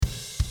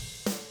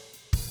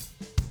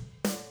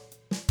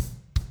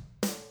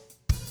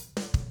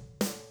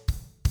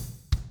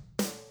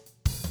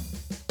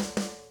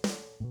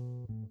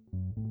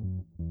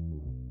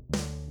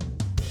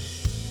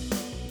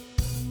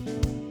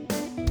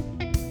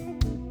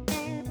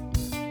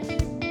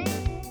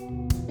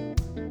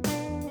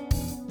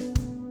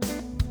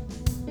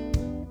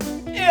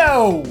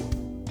Yo!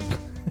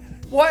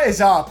 What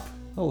is up?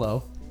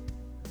 Hello.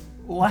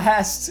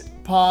 Last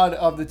pod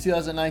of the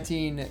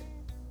 2019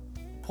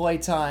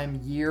 PlayTime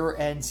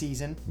year-end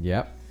season.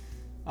 Yep.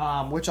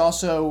 Which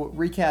also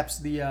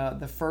recaps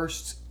the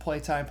first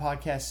PlayTime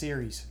podcast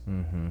series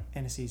in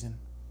a season.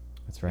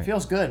 That's right. It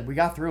feels good. We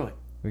got through it.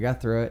 We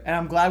got through it. And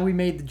I'm glad we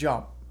made the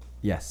jump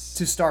Yes.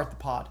 to start the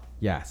pod.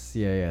 Yes.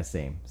 Yeah.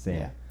 Same.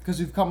 Yeah. Because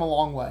we've come a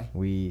long way.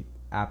 We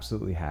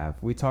absolutely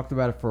have. We talked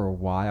about it for a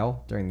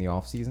while during the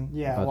off season.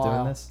 Yeah, about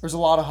doing this. There's a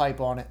lot of hype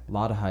on it. A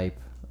lot of hype.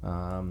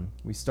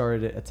 We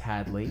started it a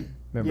tad late.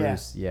 Remember?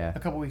 A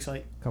couple weeks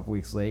late. A couple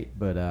weeks late,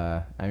 but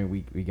I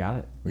mean, we got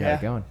it. We got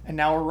it going. And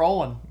now we're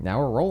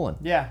rolling.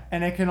 Yeah,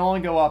 and it can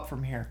only go up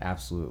from here.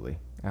 Absolutely.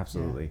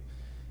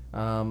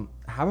 How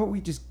about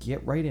we just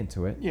get right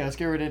into it? Yeah, let's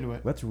get right into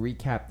it. Let's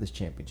recap this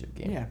championship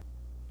game. Yeah.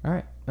 All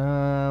right.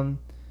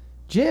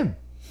 Jim,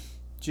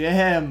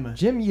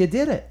 you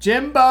did it.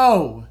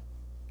 Jimbo.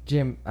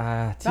 Jim,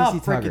 TC About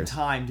freaking Tuggers.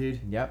 time,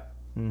 dude. Yep.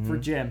 For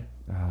Jim.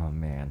 Oh,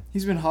 man.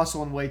 He's been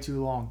hustling way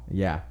too long.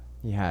 Yeah,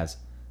 he has.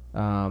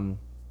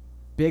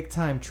 Big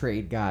time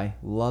trade guy.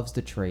 Loves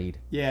to trade.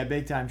 Yeah,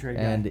 big time trade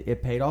guy. And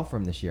it paid off for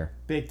him this year.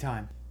 Big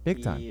time.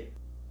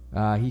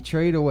 He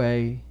traded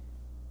away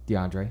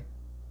DeAndre.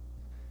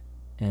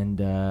 And,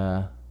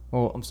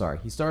 I'm sorry.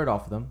 He started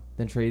off with him,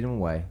 then traded him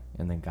away,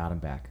 and then got him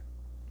back.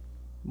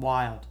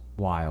 Wild.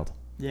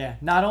 Yeah.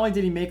 Not only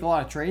did he make a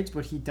lot of trades,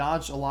 but he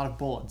dodged a lot of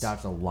bullets.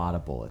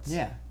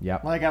 Yeah.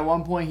 Yep. Like at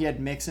one point, he had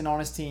Mixon on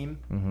his team.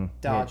 Mm-hmm.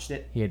 Dodged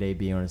it. He had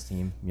AB on his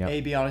team. Yep.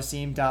 AB on his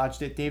team.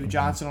 Dodged it. David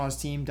Johnson on his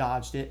team.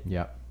 Dodged it.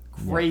 Yep.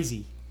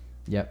 Crazy.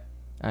 Yep.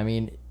 I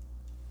mean,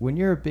 when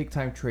you're a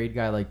big-time trade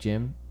guy like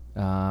Jim,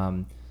 there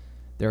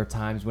are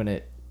times when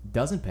it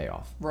doesn't pay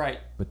off. Right.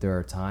 But there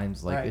are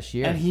times like this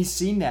year. And he's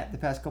seen that the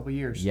past couple of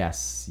years.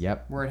 Yes.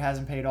 Yep. Where it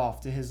hasn't paid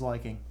off to his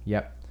liking.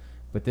 Yep.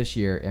 But this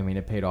year, I mean,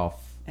 it paid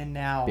off. And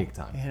now big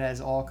time. It has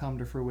all come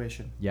to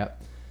fruition.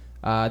 Yep.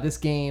 This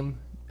game,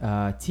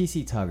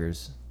 TC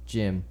Tuggers,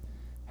 Jim,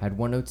 had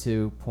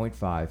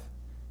 102.5,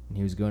 and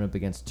he was going up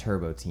against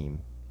Turbo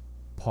Team,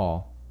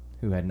 Paul,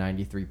 who had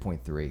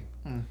 93.3.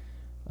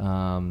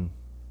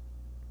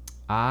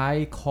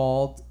 I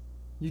called.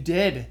 You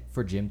did.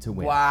 For Jim to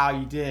win. Wow,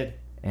 you did.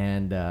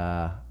 And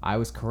I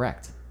was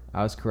correct.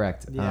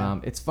 Yeah.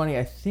 It's funny.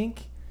 I think,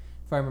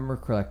 if I remember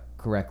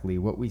correctly,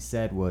 what we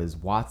said was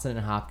Watson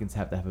and Hopkins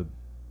have to have a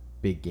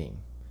big game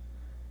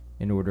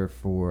in order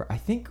for. I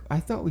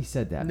thought we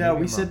said that. No,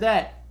 we said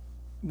that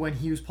when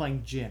he was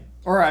playing Jim,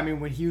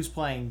 when he was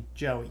playing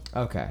Joey.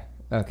 Okay.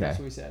 That's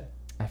what we said.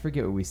 I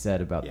forget what we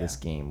said about this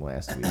game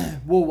last week.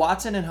 Well,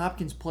 Watson and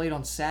Hopkins played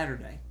on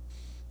Saturday,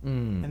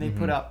 and they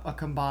put up a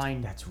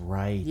combined. That's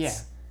right. Yeah,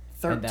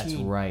 13. And that's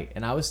right.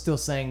 And I was still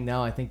saying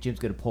no. I think Jim's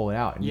gonna pull it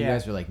out, and you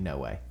guys were like, no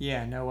way.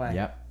 Yeah, no way.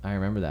 Yep, I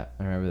remember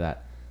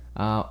that.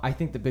 I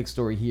think the big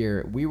story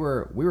here, we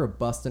were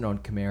busting on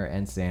Kamara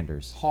and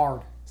Sanders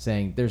hard,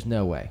 saying there's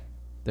no way.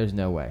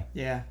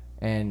 Yeah.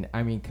 And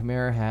I mean,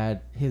 Kamara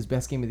had his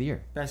best game of the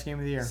year.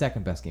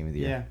 Second best game of the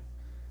year.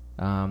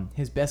 Yeah.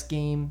 His best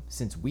game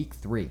since week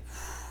 3.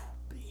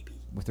 Baby.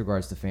 With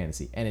regards to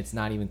fantasy, and it's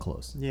not even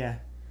close. Yeah.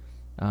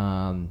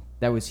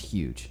 That was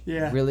huge.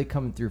 Yeah. Really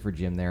coming through for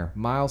Jim there.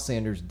 Miles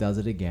Sanders does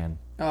it again.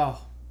 Oh.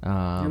 You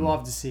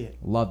love to see it.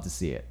 Love to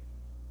see it.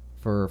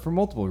 For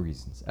multiple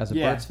reasons. As a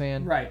Birds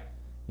fan, right?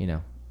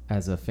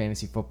 As a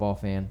fantasy football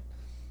fan,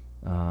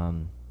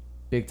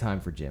 big time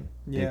for Jim.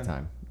 Yeah. Big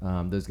time.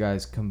 Those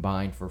guys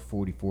combined for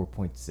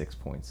 44.6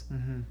 points.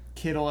 Mm-hmm.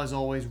 Kittle, as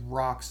always,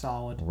 rock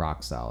solid.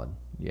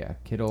 Yeah,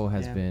 Kittle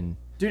has been.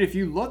 Dude, if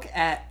you look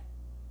at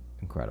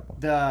incredible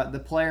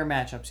the player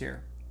matchups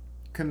here,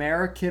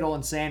 Kamara, Kittle,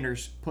 and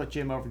Sanders put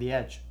Jim over the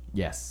edge.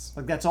 Yes.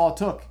 Like that's all it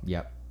took.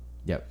 Yep.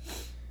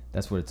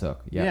 That's what it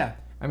took. Yep. Yeah.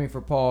 I mean,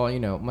 for Paul,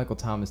 Michael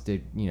Thomas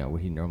did,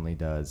 what he normally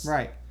does.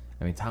 Right.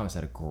 I mean, Thomas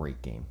had a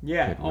great game.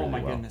 Yeah. Really my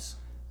goodness.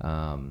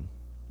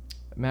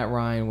 Matt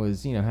Ryan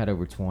was, had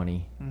over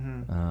 20.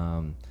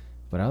 Mm-hmm.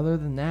 But other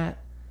than that,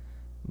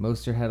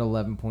 Mostert had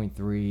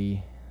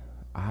 11.3.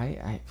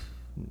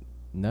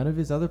 None of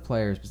his other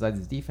players besides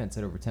his defense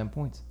had over 10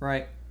 points.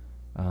 Right.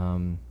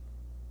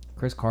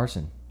 Chris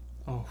Carson.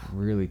 Oh.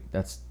 Really,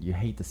 you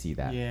hate to see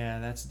that. Yeah,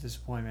 that's a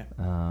disappointment.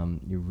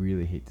 You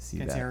really hate to see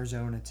Against that.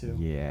 Arizona too.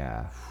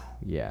 Yeah.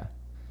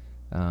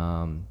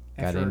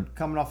 After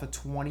coming off a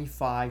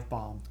 25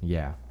 bomb.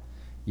 Yeah,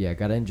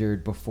 got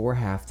injured before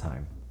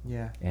halftime.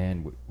 Yeah.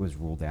 And was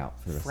ruled out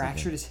for the rest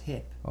Fractured of his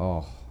hip.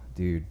 Oh,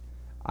 dude.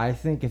 I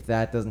think if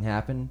that doesn't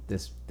happen,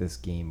 this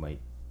game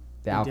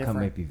the outcome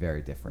might be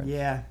very different.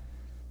 Yeah.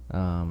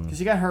 Because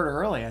he got hurt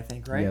early, I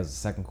think, right? Yeah, it was the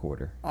second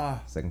quarter.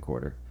 Second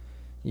quarter.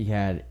 He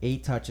had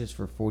 8 touches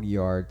for 40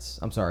 yards.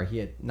 I'm sorry, he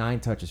had 9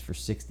 touches for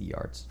 60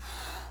 yards.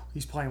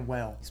 He's playing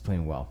well.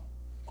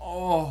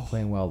 Oh.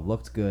 Playing well,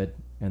 looked good,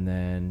 and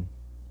then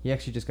he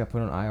actually just got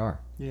put on IR.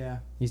 Yeah.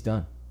 He's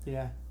done.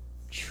 Yeah.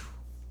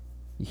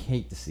 You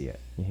hate to see it.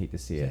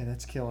 Yeah,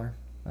 that's killer.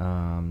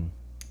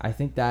 I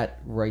think that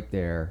right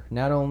there,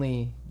 not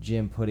only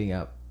Jim putting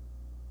up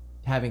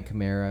having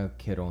Kamara,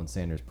 Kittle, and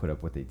Sanders put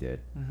up what they did,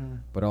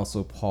 but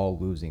also Paul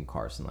losing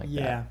Carson like that.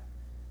 Yeah,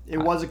 it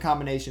was a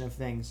combination of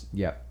things.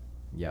 Yep,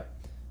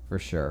 for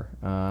sure.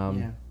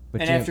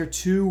 But and after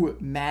 2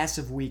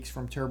 massive weeks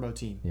from Turbo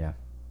Team. Yeah,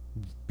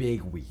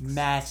 big weeks.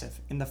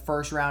 Massive in the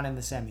first round and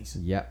the semis.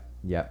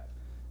 Yep.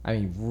 I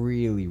mean,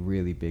 really,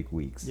 really big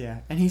weeks. Yeah,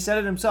 and he said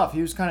it himself.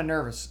 He was kind of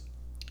nervous.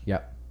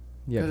 Yep.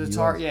 Because it's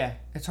hard. Yeah,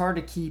 it's hard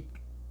to keep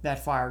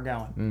that fire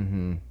going.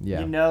 Mm-hmm. Yeah.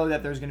 You know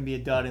that there's going to be a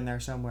dud in there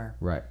somewhere.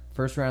 Right.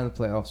 First round of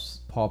the playoffs,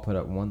 Paul put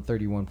up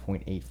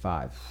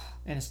 131.85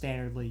 in a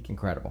standard league.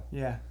 Incredible.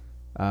 Yeah.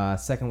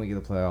 Second week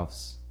of the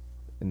playoffs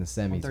in the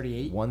semis,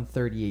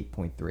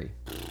 138.3.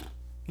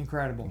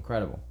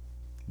 Incredible.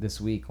 This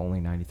week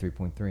only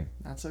 93.3.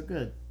 Not so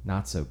good.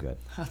 Not so good.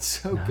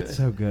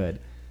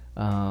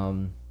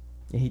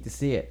 I hate to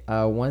see it.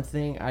 One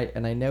thing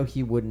I know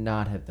he would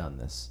not have done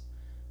this,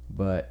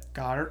 but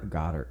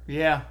Goddard.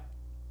 Yeah.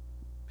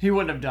 He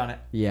wouldn't have done it.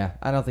 Yeah,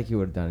 I don't think he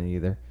would have done it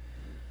either.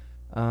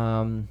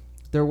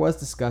 There was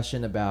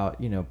discussion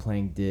about,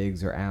 playing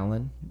Diggs or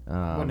Allen.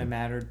 Wouldn't have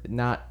mattered.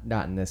 Not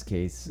in this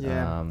case.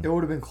 Yeah. It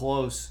would have been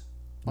close.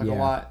 A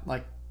lot.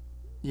 It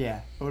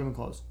would have been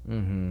close.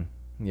 Mm-hmm.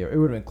 Yeah, it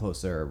would have been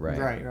closer,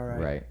 right?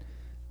 Right.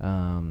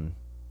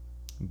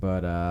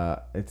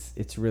 But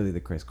it's really the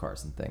Chris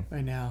Carson thing.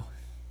 I know.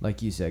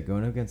 Like you said,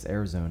 going against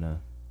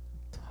Arizona,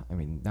 I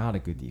mean, not a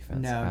good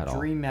defense at all.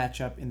 Dream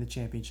matchup in the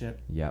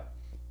championship. Yep.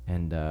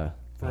 And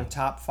for a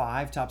top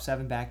 5, top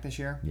 7 back this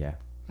year. Yeah.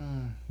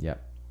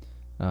 Yep.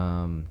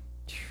 I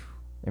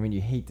mean,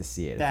 you hate to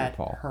see it. That if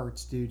you're Paul.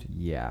 Hurts, dude.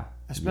 Yeah.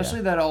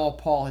 Especially that all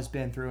Paul has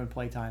been through in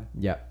playtime.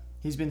 Yep.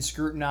 He's been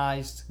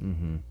scrutinized.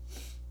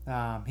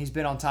 Mm-hmm. He's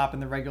been on top in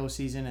the regular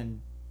season,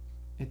 and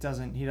he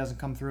doesn't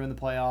come through in the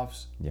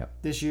playoffs. Yep.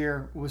 This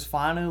year was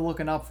finally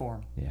looking up for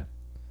him. Yeah.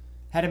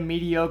 Had a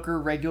mediocre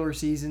regular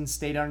season,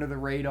 stayed under the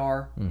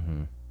radar.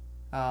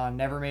 Mm-hmm.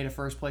 Never made a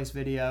first place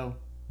video.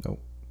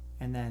 Nope.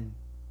 And then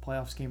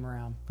playoffs came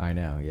around. I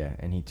know, yeah.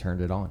 And he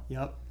turned it on.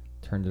 Yep.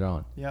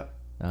 Yep.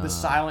 The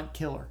silent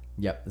killer.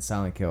 Yep, the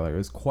silent killer. It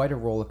was quite a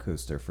roller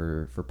coaster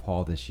for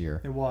Paul this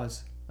year. It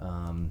was.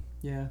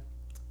 Yeah.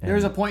 There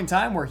was a point in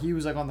time where he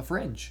was on the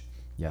fringe.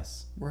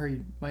 Yes. Where he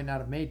might not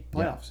have made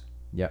playoffs.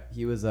 Yep.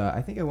 He was,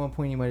 I think at one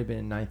point he might have been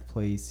in 9th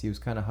place. He was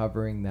kind of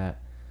hovering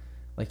that,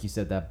 like you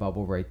said, that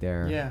bubble right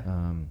there. Yeah.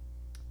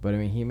 But I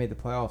mean, he made the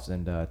playoffs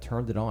and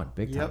turned it on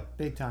big time. Yep,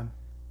 big time.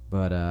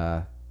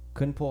 But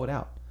couldn't pull it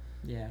out.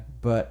 Yeah.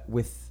 But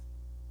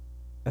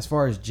as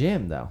far as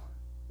Jim though,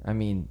 I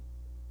mean,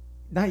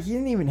 he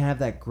didn't even have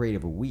that great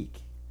of a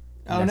week.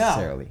 Oh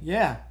necessarily. No.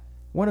 Yeah.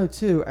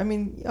 102. I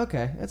mean,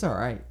 okay, that's all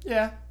right.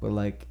 Yeah. But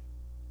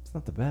it's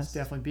not the best. It's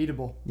definitely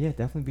beatable. Yeah,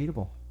 definitely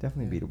beatable.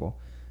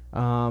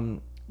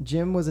 Beatable.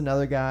 Jim was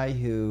another guy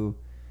who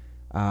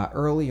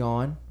early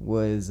on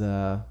was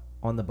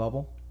on the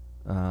bubble.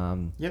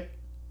 Yep.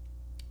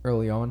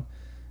 Early on,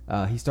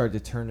 he started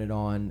to turn it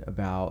on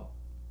about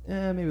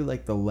maybe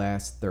the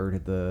last third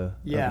of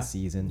the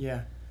season.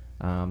 Yeah.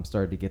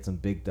 Started to get some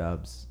big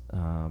dubs,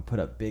 put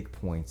up big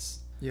points.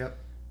 Yep.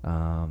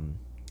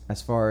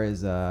 As far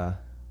as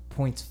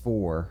points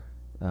for,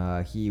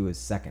 he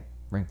was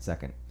ranked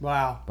second.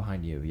 Wow.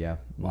 Behind you, yeah.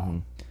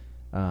 Wow.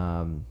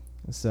 Mm-hmm.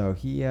 So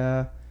he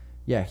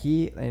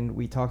and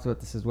we talked about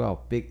this as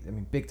well.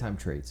 Big time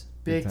trades.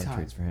 Big time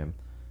trades for him.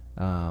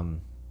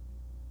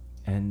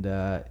 And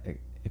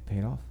it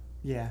paid off.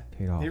 Yeah.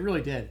 Paid off. It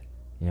really did.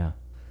 Yeah.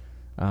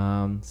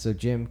 So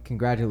Jim,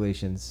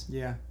 congratulations.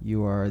 Yeah.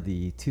 You are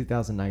the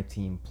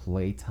 2019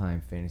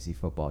 PlayTime Fantasy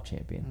Football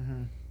Champion.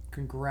 Mm-hmm.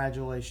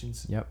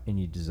 Congratulations. Yep, and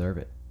you deserve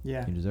it.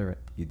 Yeah. You deserve it.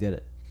 You did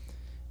it.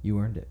 You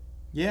earned it.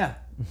 Yeah.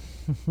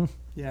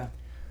 Yeah.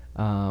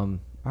 All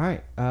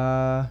right.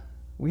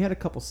 We had a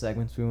couple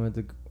segments we wanted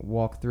to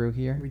walk through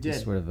here. We did.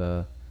 Just sort of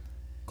a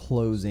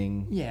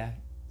closing. Yeah.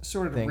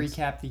 Sort of things.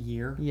 recap the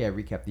year. Yeah,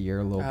 recap the year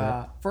a little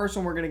bit. First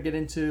one we're going to get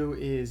into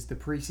is the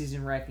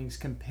preseason rankings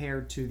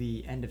compared to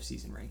the end of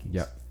season rankings.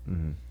 Yep.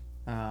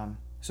 Mm-hmm.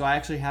 So I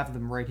actually have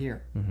them right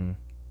here. Mm-hmm.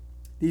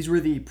 These were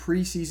the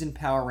preseason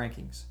power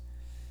rankings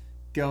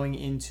going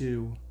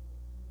into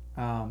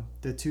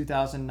the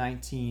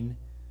 2019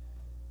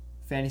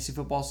 fantasy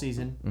football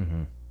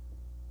season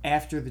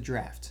after the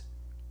draft.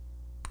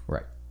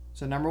 Right.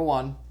 So number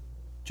 1,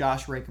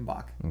 Josh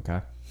Reichenbach.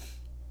 Okay.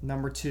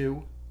 Number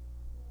 2,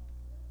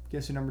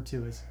 guess who number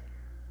 2 is?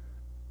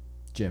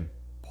 Jim.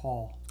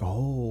 Paul.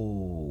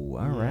 Oh,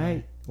 all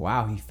right.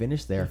 Wow, he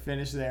finished there.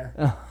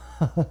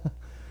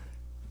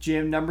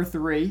 Jim number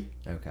 3.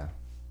 Okay.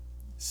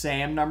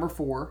 Sam number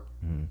 4.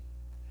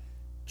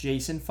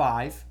 Jason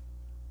 5.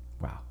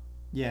 Wow.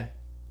 Yeah.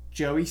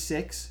 Joey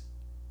 6.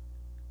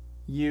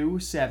 You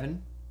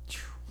 7.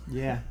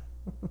 Yeah.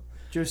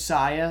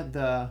 Josiah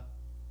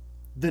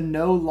the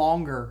no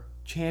longer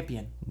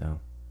champion. No.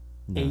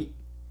 8.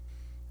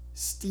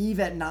 Steve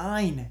at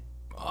 9.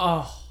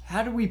 Oh,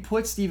 how did we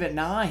put Steve at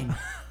 9?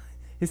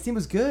 His team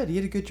was good. He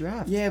had a good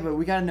draft. Yeah, but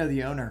we got to know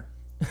the owner.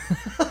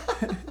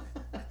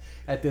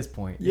 At this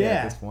point. Yeah.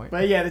 At this point.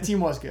 But yeah, the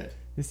team was good.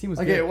 His team was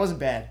like good. it wasn't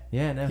bad.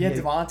 Yeah, no. He had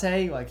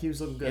Devontae, like he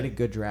was looking good. He had a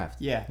good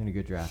draft. Yeah. He had a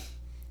good draft.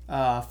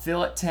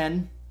 Phil at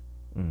 10.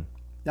 Mm.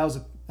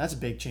 That's a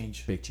big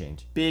change. Big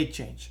change. Big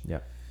change.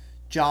 Yep.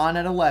 John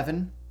at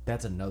 11.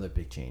 That's another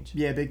big change.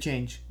 Yeah, big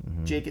change.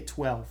 Mm-hmm. Jake at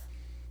 12.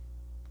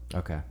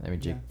 Okay. I mean,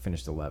 Jake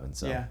finished 11,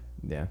 so. Yeah.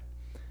 Yeah.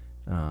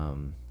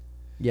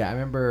 Yeah, I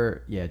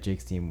remember,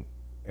 Jake's team,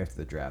 after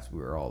the draft,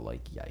 we were all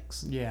like,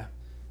 yikes. Yeah.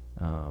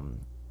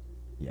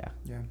 Yeah.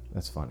 Yeah.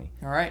 That's funny.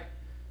 All right.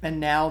 And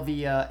now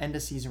the end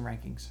of season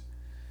rankings.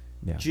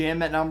 Yeah.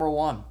 Jim at number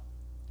 1.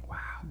 Wow.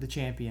 The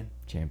champion.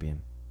 TC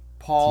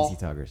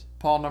Tuggers.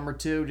 Paul number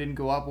 2, didn't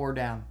go up or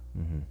down.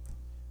 Mm-hmm.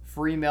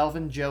 Free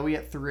Melvin, Joey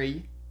at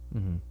 3.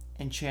 Mm-hmm.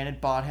 Enchanted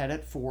Bothead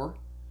at 4.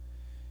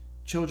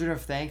 Children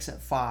of Thanks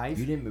at 5.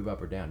 You didn't move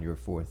up or down. You were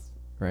 4th,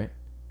 right?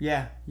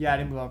 Yeah, I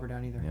didn't move up or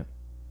down either. Yep.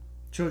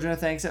 Children of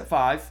Thanks at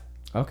 5.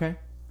 Okay.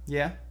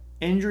 Yeah.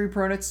 Injury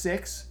Prone at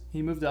 6.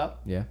 He moved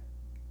up. Yeah.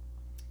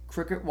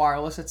 Cricket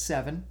Wireless at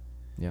 7.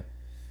 Yep.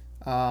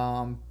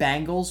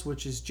 Bangles,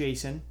 which is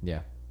Jason,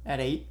 Yeah. at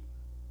 8.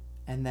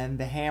 And then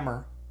The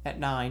Hammer at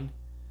 9.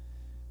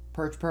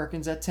 Perch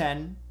Perkins at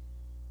 10.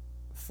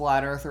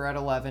 Flat Earther at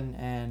 11.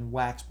 And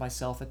Wax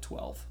Myself at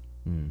 12.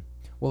 Mm.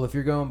 Well, if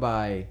you're going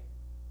by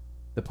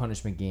the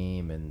punishment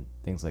game and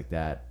things like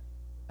that,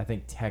 I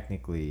think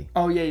technically,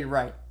 Oh, yeah, you're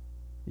right.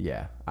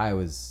 yeah, I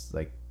was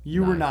like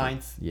You were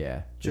ninth. 9th.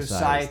 Yeah.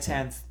 Josiah was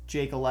 10th.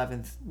 Jake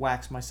 11th.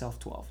 Wax Myself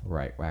 12th.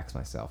 Right. Wax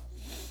myself.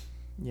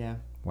 Yeah.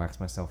 Wax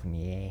myself in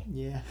the A.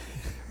 Yeah.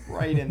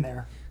 Right in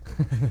there.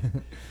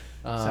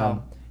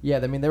 Yeah,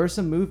 I mean, there was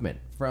some movement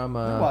from.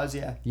 It was,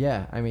 yeah.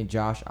 Yeah, I mean,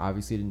 Josh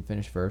obviously didn't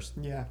finish first.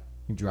 Yeah.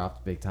 He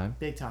dropped big time.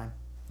 Big time.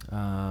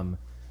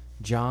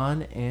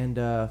 John and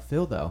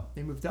Phil, though,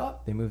 They moved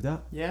up. they moved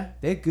up. Yeah.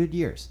 They had good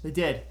years. They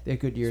did. They had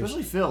good years.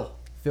 Especially Phil.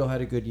 Phil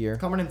had a good year.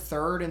 Coming in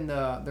 3rd in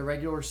the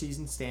regular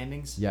season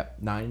standings.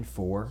 Yep,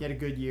 9-4. He had a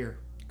good year.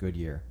 Good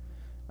year.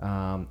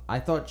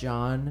 I thought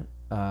John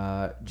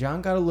got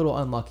a little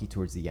unlucky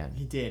towards the end.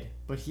 He did.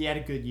 But he had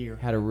a good year.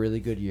 Had a really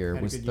good year.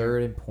 Had a Was good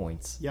 3rd in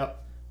points. Yep.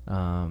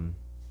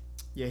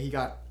 Yeah, he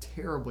got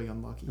terribly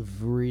unlucky.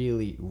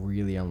 Really,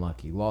 really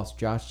unlucky. Lost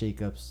Josh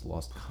Jacobs.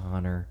 Lost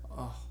Connor.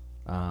 Oh.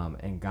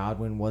 And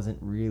Godwin wasn't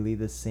really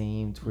the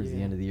same towards the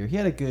Yeah. end of the year. He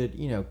had a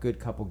good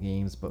couple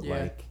games, but Yeah.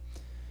 like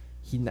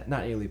he not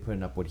really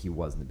putting up what he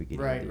was in the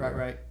beginning. Right, of the right, year,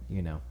 right.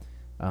 You know,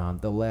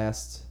 the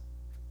last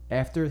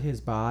after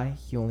his bye,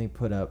 he only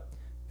put up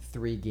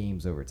 3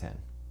 games over 10,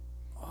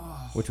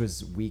 which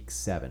was week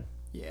 7.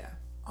 Yeah.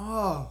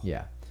 Oh.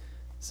 Yeah.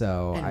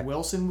 So And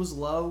Wilson was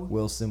low.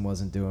 Wilson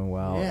wasn't doing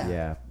well.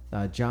 Yeah.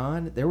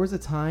 John, there was a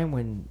time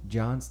when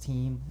John's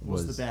team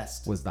Was the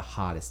best. Was the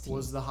hottest team.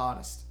 Was the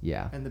hottest.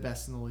 Yeah. And the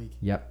best in the league.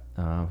 Yep.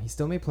 He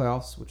still made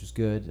playoffs, which was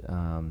good.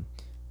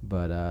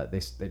 But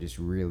they just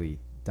really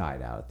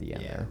died out at the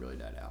end Yeah, there. it really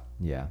died out.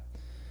 Yeah.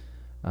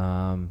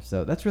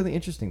 So that's really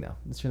interesting, though.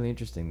 That's really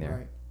interesting there.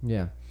 Right.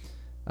 Yeah.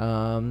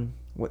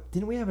 What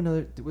didn't we have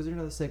another? Was there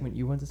another segment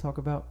you wanted to talk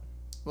about?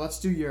 Well, let's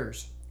do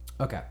yours.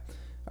 Okay.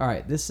 All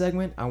right. This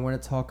segment, I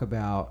want to talk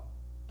about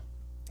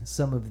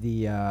some of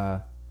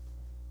the.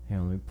 Here,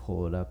 let me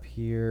pull it up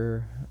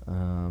here.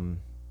 I'm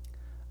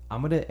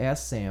gonna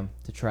ask Sam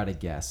to try to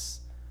guess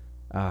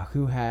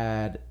who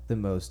had the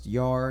most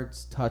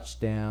yards,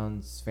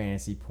 touchdowns,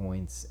 fantasy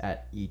points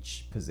at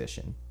each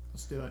position.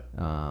 Let's do it.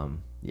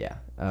 Yeah.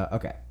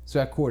 Okay. So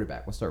at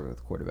quarterback, we'll start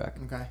with quarterback.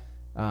 Okay.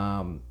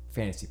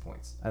 Fantasy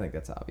points. I think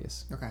that's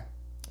obvious. Okay.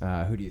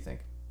 Who do you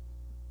think?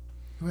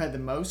 Who had the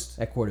most?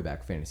 At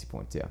quarterback, fantasy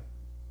points, yeah.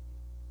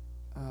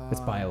 It's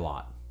by a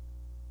lot.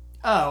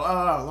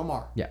 Oh,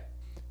 Lamar. Yeah.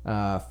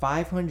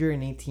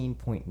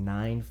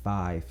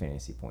 518.95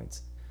 fantasy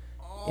points.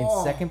 In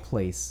second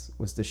place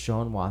was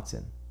Deshaun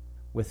Watson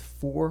with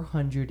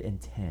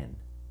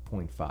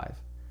 410.5.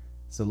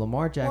 So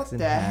Lamar Jackson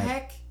What the had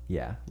heck?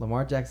 Yeah,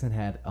 Lamar Jackson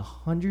had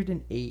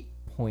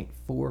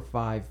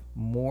 108.45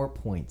 more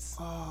points,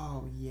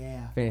 Oh,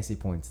 yeah. fantasy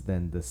points,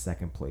 than the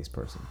second place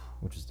person,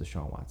 which is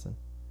Deshaun Watson.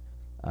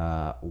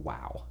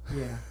 Wow.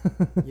 Yeah.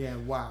 Yeah,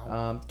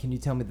 wow. Can you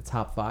tell me the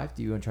top 5?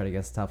 Do you want to try to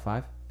guess the top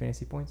 5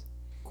 fantasy points?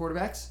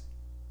 Quarterbacks?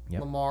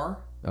 Yep. Lamar.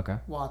 Okay.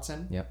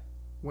 Watson. Yep.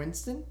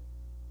 Winston.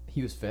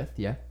 He was 5th,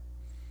 yeah.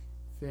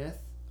 5th.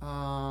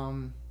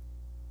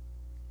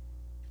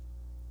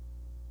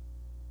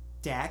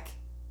 Dak.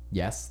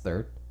 Yes,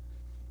 3rd.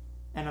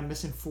 And I'm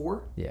missing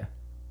 4. Yeah.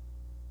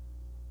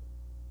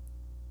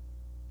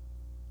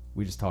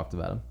 We just talked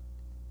about him.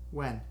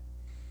 When?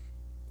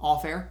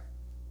 Off air?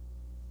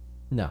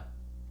 No.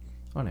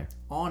 On air.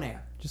 On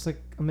air. Just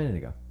like a minute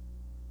ago.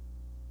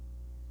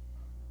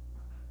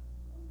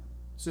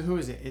 So who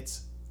is it?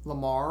 It's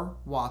Lamar,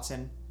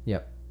 Watson,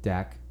 Yep.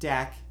 Dak,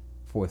 Dak,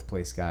 4th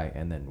place guy,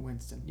 and then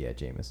Winston. yeah,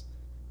 Jameis.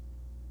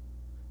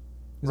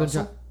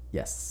 Russell?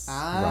 Yes.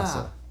 Ah.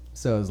 Russell.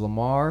 So it was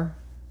Lamar,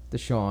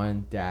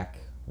 Deshaun, Dak,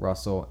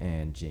 Russell,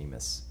 and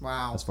Jameis.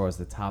 Wow. As far as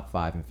the top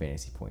 5 in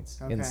fantasy points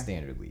in the Okay.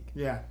 standard league.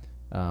 Yeah.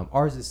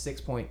 Ours is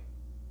 6-point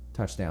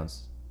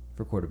touchdowns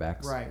for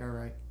quarterbacks.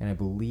 Right. And I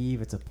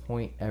believe it's a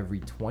point every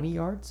 20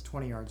 yards.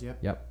 20 yards, yep.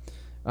 Yep.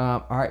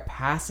 All right,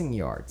 passing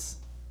yards.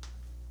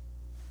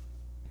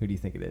 Who do you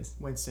think it is?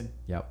 Winston.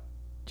 Yep,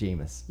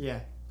 Jameis.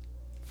 Yeah.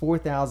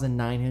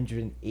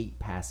 4,908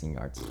 passing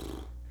yards.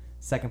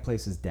 Second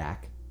place is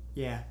Dak.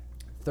 Yeah.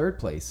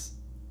 Third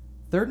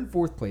and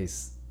fourth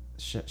place,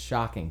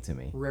 shocking to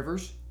me.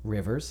 Rivers.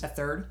 At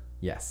third.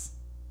 Yes.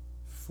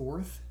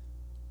 Fourth.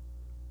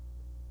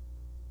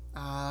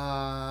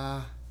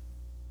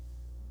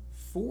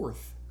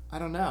 Fourth. I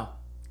don't know.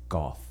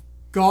 Golf.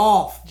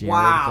 Jared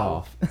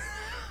Wow.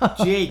 Goff.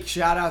 Jake,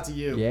 shout out to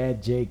you. Yeah,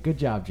 Jake. Good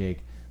job, Jake.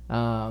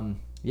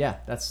 Yeah,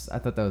 I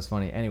thought that was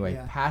funny. Anyway,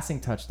 Yeah.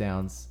 passing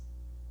touchdowns.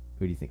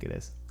 Who do you think it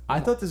is? I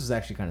thought this was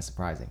actually kind of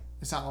surprising.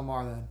 It's not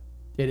Lamar then.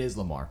 It is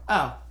Lamar.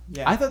 Oh,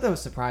 yeah. I thought that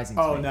was surprising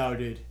to me. Oh, no,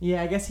 dude.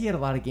 Yeah, I guess he had a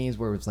lot of games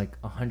where it was like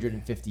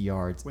 150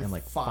 yards With and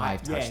like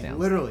five touchdowns. Yeah,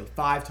 literally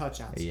 5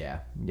 touchdowns. Yeah.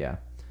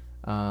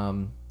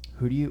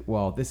 Who do you...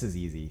 Well, this is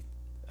easy.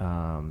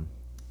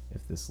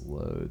 If this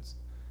loads.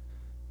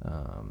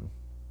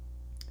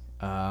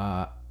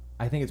 I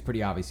think it's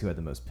pretty obvious who had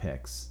the most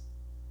picks.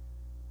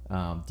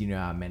 Do you know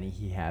how many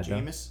he had?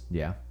 Jameis? Though?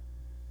 Yeah.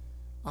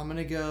 I'm going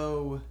to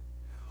go...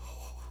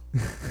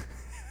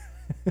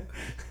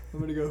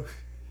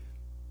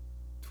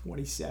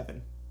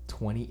 27.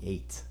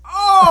 28.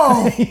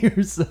 Oh!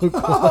 You're so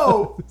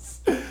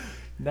close. Oh!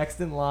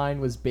 Next in line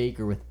was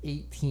Baker with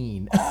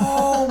 18.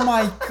 Oh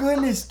my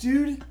goodness,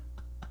 dude.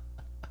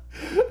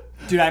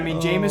 Dude, I mean,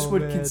 Jameis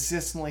would man.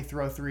 consistently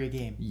throw 3 a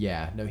game.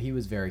 Yeah, no, he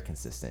was very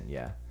consistent,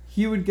 yeah.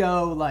 He would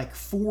go like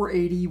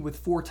 480 with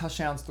 4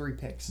 touchdowns, 3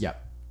 picks.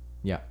 Yep.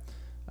 Do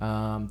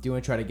you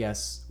want to try to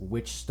guess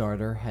which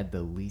starter had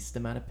the least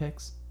amount of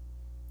picks?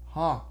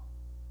 Huh.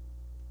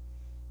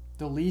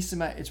 The least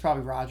amount, it's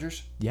probably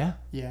Rodgers. Yeah.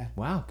 Yeah.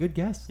 Wow, good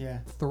guess. Yeah.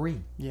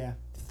 3. Yeah.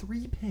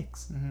 3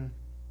 picks. Mm-hmm.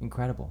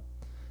 Incredible.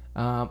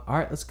 All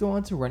right, let's go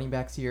on to running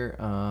backs here.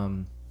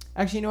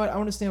 Actually, you know what? I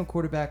want to stay on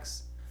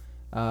quarterbacks,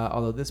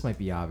 although this might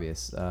be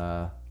obvious.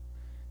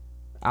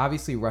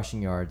 Obviously,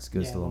 rushing yards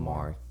goes to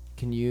Lamar.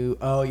 Can you...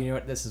 Oh, you know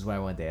what? This is what I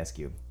wanted to ask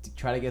you.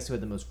 Try to guess who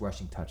had the most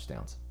rushing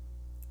touchdowns.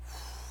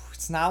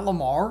 It's not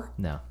Lamar?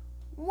 No.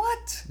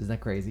 What? Isn't that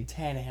crazy?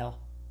 Tannehill.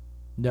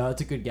 No,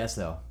 it's a good guess,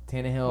 though.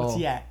 Tannehill... What's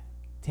he at?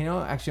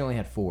 Tannehill actually only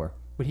had 4,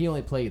 but he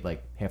only played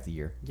like half the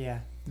year. Yeah.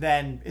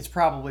 Then it's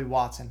probably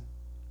Watson.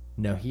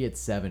 No, he had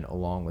 7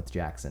 along with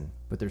Jackson,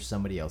 but there's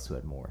somebody else who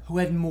had more. Who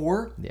had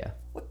more? Yeah.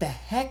 What the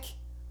heck?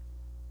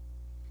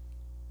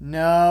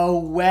 No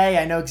way.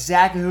 I know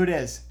exactly who it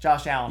is.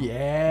 Josh Allen.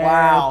 Yeah.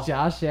 Wow.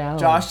 Josh Allen.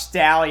 Josh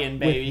Stallion,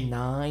 baby. With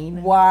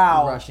 9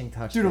 wow. rushing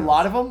touchdowns. Dude, a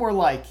lot of them were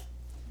like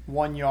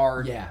 1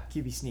 yard Yeah.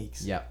 QB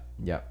sneaks. Yep.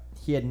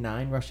 He had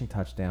 9 rushing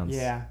touchdowns.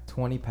 Yeah.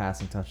 20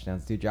 passing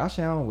touchdowns. Dude, Josh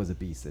Allen was a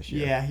beast this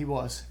year. Yeah, he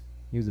was.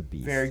 He was a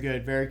beast. Very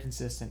good. Very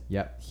consistent.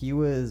 Yep. He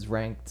was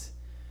ranked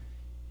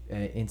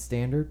in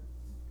standard,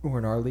 or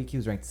in our league, he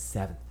was ranked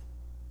 7th.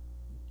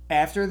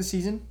 After the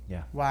season?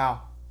 Yeah.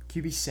 Wow.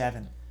 QB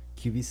 7.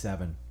 QB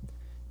 7.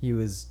 He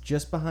was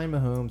just behind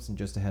Mahomes and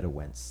just ahead of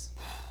Wentz.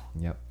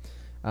 Yep.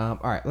 All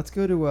right, let's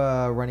go to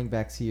running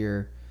backs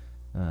here.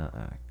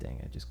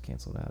 Dang, I just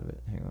canceled out of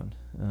it. Hang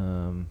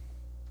on.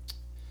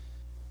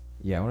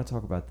 Yeah, I want to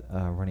talk about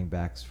running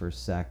backs for a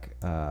sec.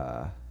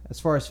 As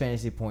far as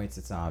fantasy points,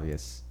 it's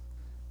obvious.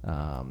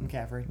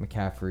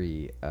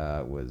 McCaffrey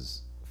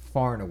was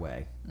far and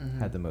away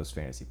had the most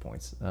fantasy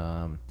points.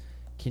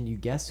 Can you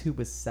guess who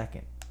was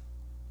second?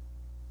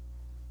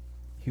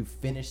 Who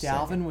finished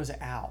Dalvin second? was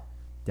out.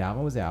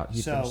 Dalvin was out.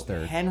 He finished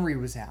third. Henry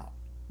was out.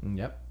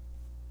 Yep.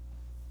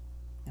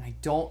 And I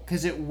don't...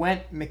 Because it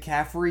went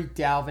McCaffrey,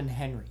 Dalvin,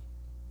 Henry.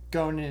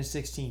 Going into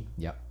 16.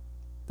 Yep.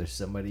 There's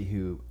somebody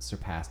who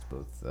surpassed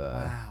both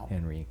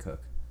Henry and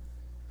Cook.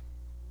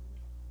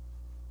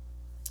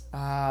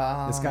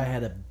 This guy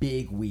had a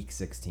big week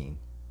 16.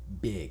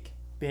 Big.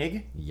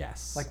 Big?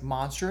 Yes. Like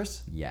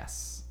monstrous?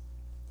 Yes.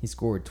 He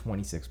scored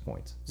 26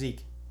 points.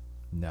 Zeke.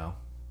 No.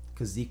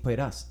 Because Zeke played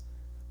us.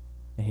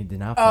 And he did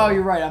not play. Oh,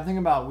 you're right. I'm thinking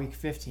about week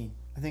 15.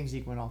 I think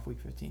Zeke went off week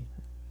 15.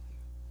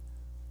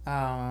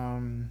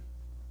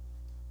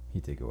 He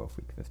did go off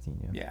week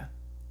 15, yeah. Yeah.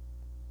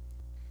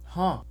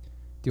 Huh.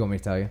 Do you want me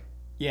to tell you?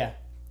 Yeah.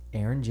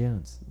 Aaron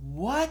Jones.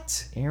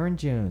 What? Aaron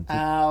Jones.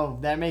 Oh,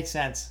 that makes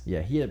sense.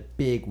 Yeah, he had a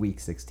big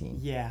week 16.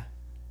 Yeah.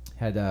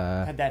 Had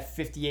that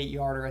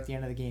 58-yarder at the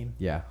end of the game.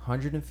 Yeah,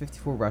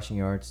 154 rushing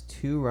yards,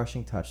 2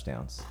 rushing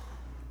touchdowns.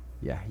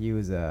 Yeah, he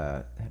was had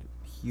a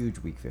huge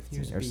week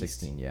 15 or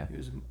 16. Yeah, he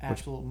was an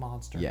absolute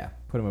monster. Yeah,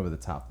 put him over the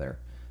top there.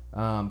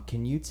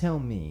 Can you tell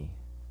me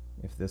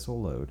if this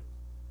will load?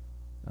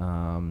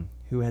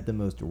 Who had the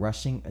most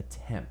rushing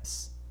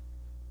attempts?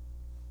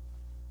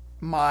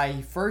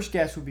 My first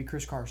guess would be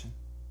Chris Carson.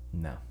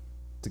 No,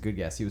 it's a good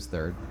guess. He was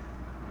third.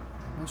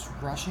 Most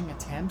rushing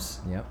attempts?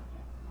 Yep.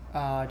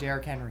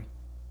 Derrick Henry.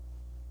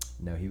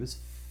 No, he was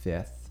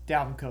 5th.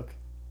 Dalvin Cook.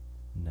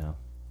 No.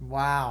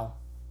 Wow.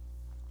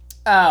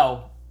 Oh.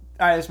 All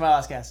right, this is my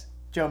last guess.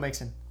 Joe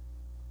Mixon.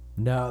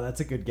 No, that's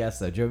a good guess,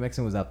 though. Joe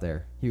Mixon was up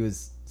there. He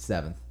was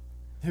 7th.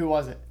 Who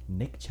was it?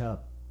 Nick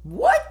Chubb.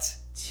 What?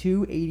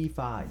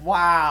 285.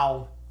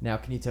 Wow. Now,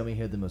 can you tell me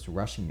who had the most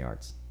rushing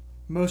yards?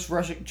 Most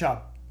rushing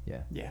Chubb.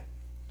 Yeah. Yeah.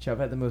 Chubb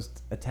had the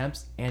most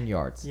attempts and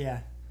yards.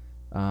 Yeah.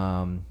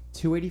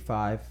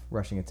 285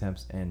 rushing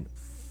attempts and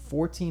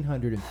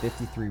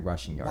 1,453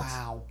 rushing yards.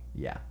 Wow.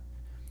 Yeah.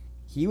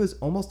 He was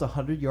almost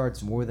 100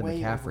 yards more than Way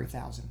McCaffrey. over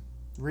 1,000.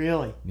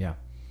 Really? Yeah.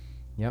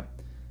 Yep.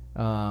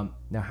 Now,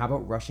 how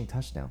about rushing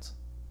touchdowns?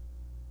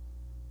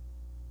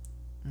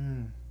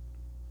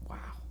 Wow.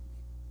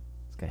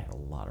 This guy had a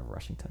lot of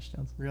rushing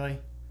touchdowns. Really?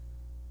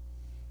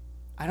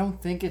 I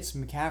don't think it's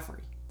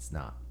McCaffrey. It's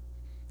not.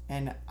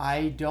 And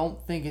I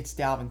don't think it's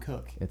Dalvin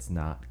Cook. It's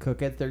not.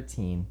 Cook had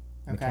 13.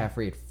 Okay.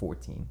 McCaffrey had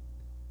 14.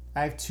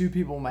 I have two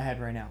people in my head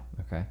right now.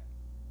 Okay.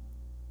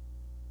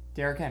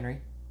 Derrick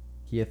Henry.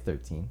 He had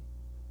 13.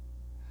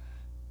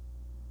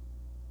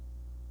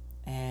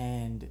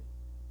 And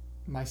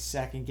my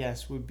second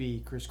guess would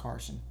be Chris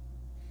Carson.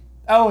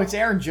 Oh, it's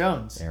Aaron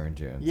Jones. Aaron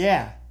Jones.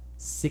 Yeah.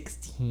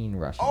 16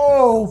 rushing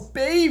Oh, touchdowns.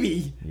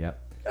 baby.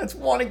 Yep. That's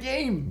one a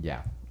game.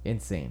 Yeah.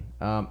 Insane.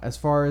 As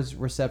far as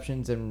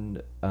receptions and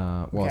as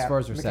far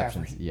as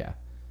receptions, McCaffrey. yeah.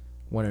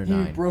 He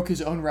 109. broke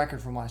his own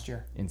record from last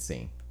year.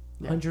 Insane.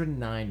 Yeah.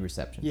 109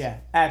 receptions. Yeah,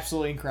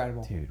 absolutely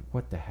incredible. Dude,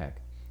 what the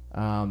heck?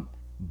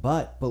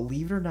 But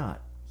believe it or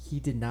not, he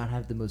did not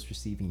have the most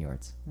receiving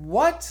yards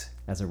What?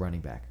 as a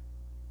running back.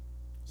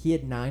 He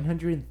had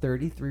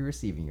 933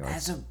 receiving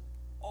yards,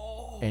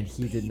 and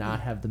he did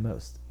not have the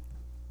most.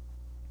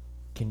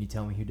 Can you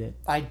tell me who did?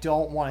 I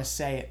don't want to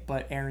say it,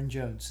 but Aaron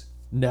Jones.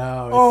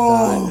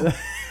 No,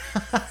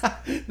 it's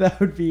not. That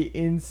would be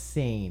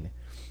insane.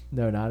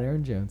 No, not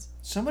Aaron Jones.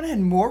 Someone had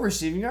more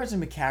receiving yards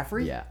than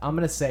McCaffrey? Yeah, I'm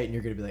going to say it, and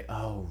you're going to be like,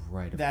 oh,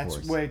 right, of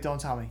course. Wait, don't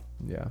tell me.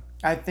 Yeah.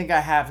 I think I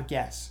have a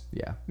guess.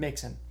 Yeah.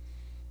 Mixon.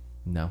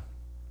 No,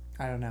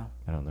 I don't know.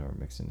 I don't know where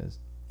Mixon is.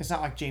 It's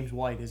not like James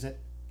White, is it?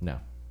 No.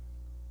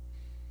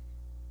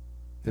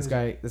 This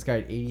guy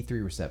had 83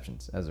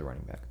 receptions as a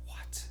running back.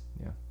 What?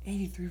 Yeah.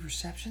 83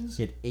 receptions?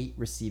 He had 8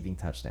 receiving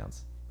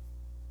touchdowns.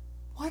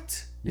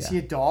 What? Is Yeah. he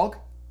a dog?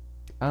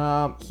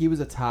 He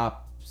was a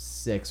top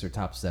 6 or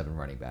top 7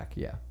 running back.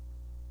 Yeah.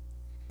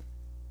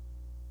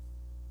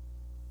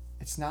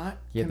 It's not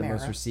He had Kamara. the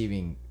most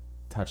receiving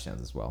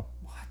touchdowns as well.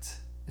 What?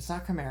 It's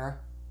not Kamara.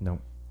 Nope.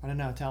 I don't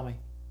know. Tell me.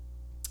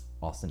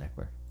 Austin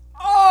Eckler.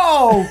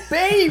 Oh,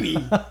 baby!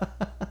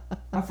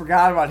 I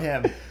forgot about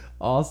him.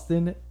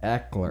 Austin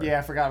Eckler. Yeah,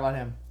 I forgot about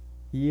him.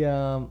 He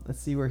let's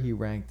see where he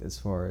ranked as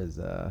far as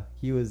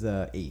he was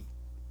 8th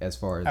as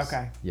far as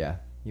Okay. Yeah,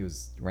 he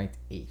was ranked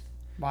 8th.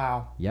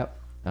 Wow. Yep.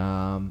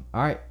 All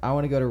right, I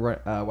want to go to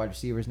wide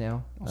receivers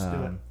now. Let's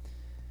do it.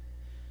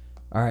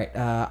 All right,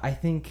 I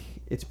think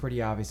it's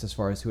pretty obvious as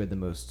far as who had the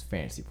most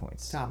fantasy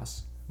points.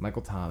 Thomas.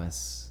 Michael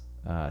Thomas,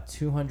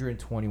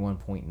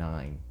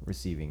 221.9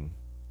 receiving,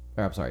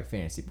 or I'm sorry,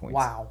 fantasy points.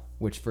 Wow.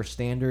 Which for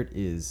standard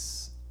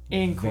is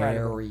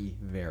Incredible. very,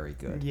 very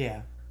good.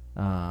 Yeah.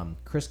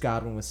 Chris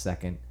Godwin was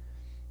second.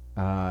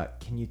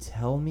 Can you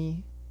tell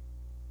me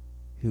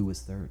who was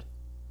third?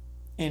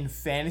 In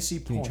fantasy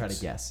Can points. you try to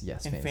guess?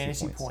 Yes, In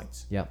fantasy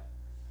points. Yep.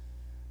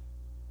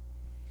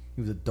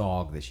 He was a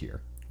dog this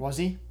year. Was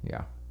he?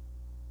 Yeah.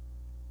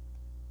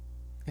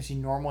 Is he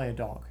normally a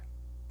dog?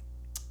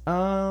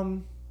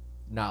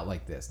 Not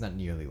like this. Not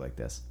nearly like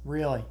this.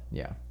 Really?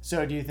 Yeah.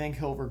 So do you think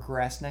he'll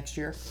regress next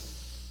year?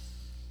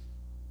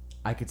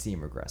 I could see him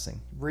regressing,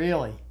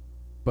 Really?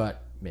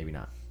 but maybe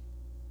not.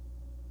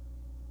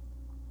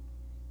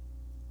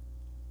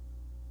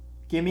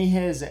 Give me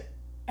his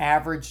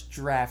average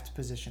draft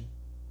position.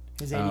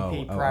 His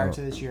ADP prior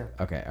to this year.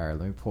 Okay, all right.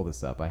 Let me pull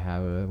this up. I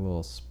have a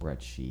little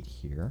spreadsheet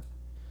here.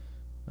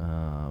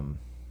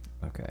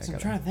 Okay. So I'm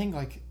trying to think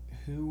like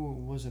who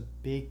was a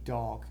big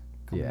dog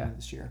coming into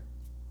this year.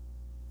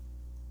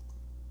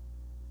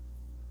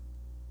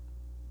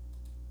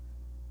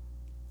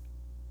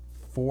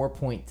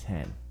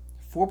 $4.10.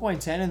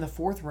 4.10 in the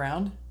fourth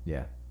round.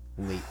 Yeah,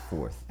 late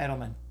fourth.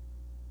 Edelman.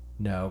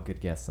 No, good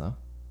guess though.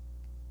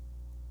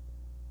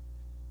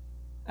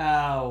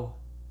 Oh,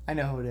 I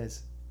know who it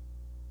is.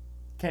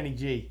 Kenny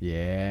G.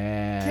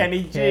 Yeah.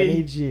 Kenny G.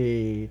 Kenny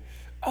G.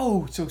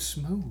 Oh, so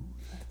smooth.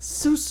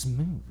 So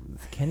smooth.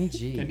 Kenny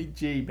G. Kenny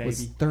G, baby.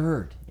 was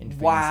third in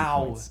fantasy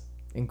Wow. points.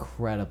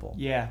 Incredible.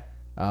 Yeah.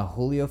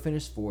 Julio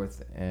finished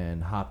 4th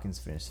and Hopkins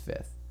finished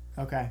 5th.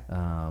 Okay.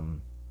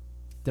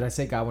 Did I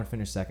say Godwin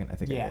finished 2nd? I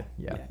think I Yeah. did.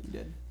 Yeah, you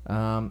did.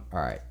 All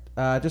right.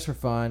 Just for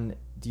fun,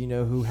 do you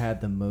know who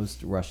had the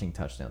most rushing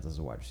touchdowns as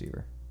a wide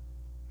receiver?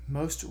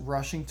 Most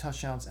rushing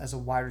touchdowns as a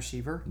wide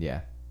receiver?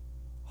 Yeah.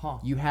 Huh.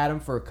 You had him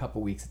for a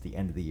couple weeks at the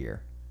end of the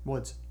year.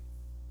 Woods.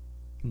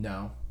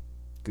 No.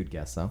 Good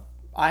guess, though.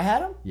 I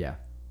had him? Yeah.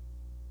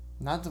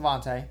 Not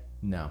Devontae.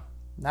 No.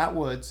 Not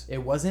Woods.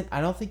 It wasn't.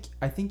 I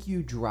think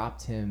you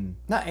dropped him.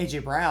 Not A.J.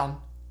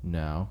 Brown.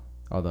 No.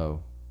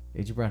 Although,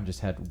 A.J. Brown just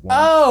had one.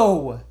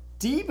 Oh!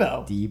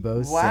 Debo.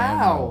 Debo Wow.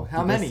 Samuel.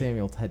 How Debo many?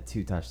 Samuel had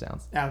 2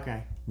 touchdowns.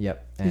 Okay.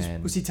 Yep.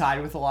 And Was he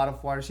tied with a lot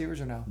of wide receivers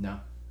or no? No.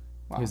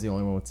 Wow. He was the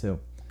only one with 2.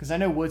 Because I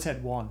know Woods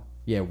had one.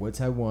 Yeah, Woods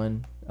had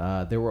 1.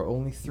 There were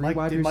only 3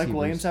 wide Did receivers. Mike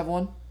Williams have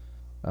one?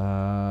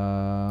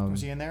 Was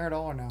Was he in there at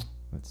all or no?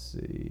 Let's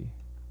see.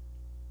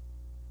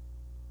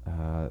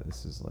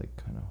 this is like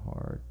kind of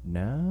hard.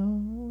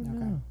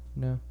 No.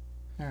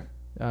 All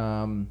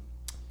right.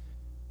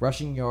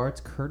 Rushing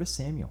yards, Curtis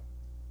Samuel.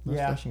 Most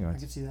rushing yards. I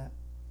can see that.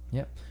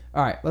 Yep.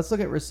 All right, let's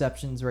look at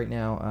receptions right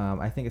now.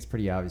 I think it's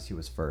pretty obvious who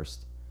was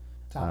first.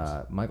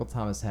 Michael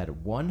Thomas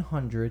had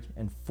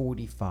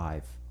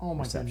 145 Oh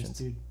my receptions. goodness,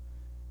 dude.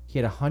 He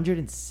had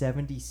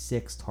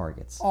 176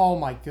 targets. Oh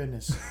my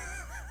goodness.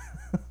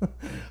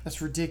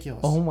 That's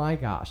ridiculous. Oh my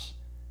gosh.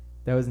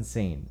 That was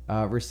insane.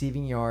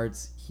 Receiving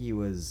yards, he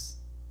was,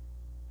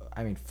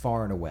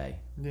 far and away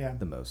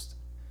the most.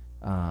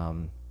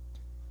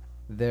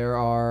 There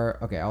are,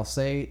 I'll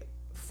say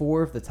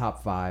 4 of the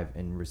top 5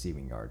 in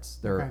receiving yards.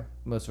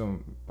 Most of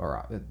them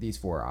are, these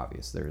 4 are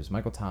obvious. There's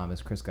Michael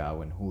Thomas, Chris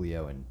Godwin,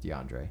 Julio, and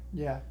DeAndre.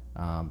 Yeah.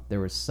 There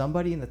was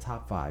somebody in the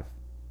top 5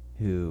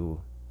 who,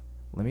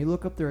 let me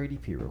look up their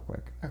ADP real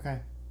quick. Okay.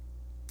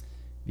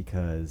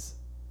 Because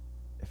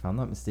if I'm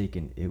not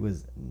mistaken, it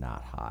was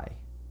not high.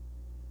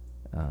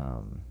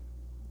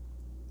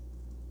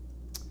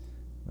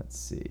 Let's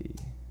see.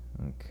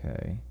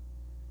 Okay.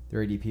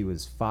 Their ADP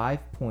was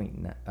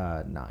 5.9.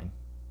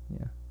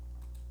 Yeah.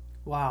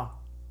 Wow.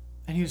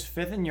 And he was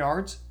 5th in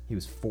yards? He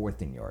was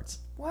 4th in yards.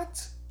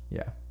 What?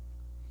 Yeah.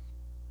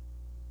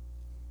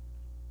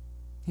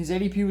 His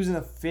ADP was in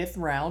the 5th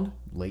round?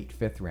 Late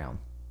 5th round.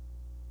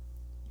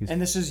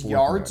 And this is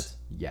yards?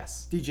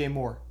 Yes. DJ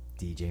Moore.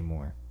 DJ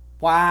Moore.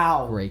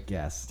 Wow. Great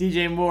guess.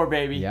 DJ Moore,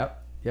 baby.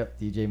 Yep.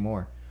 DJ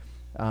Moore.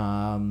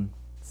 Let's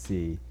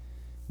see.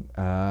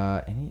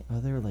 Any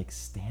other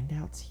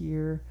standouts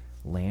here?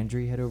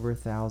 Landry had over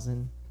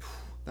 1,000.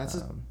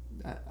 That's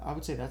I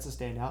would say that's a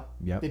standout.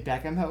 Yep. Did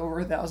Beckham have over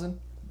 1,000?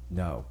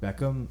 No,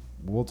 Beckham.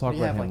 We'll talk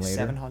about him later.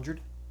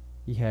 700.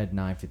 He had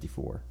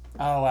 954.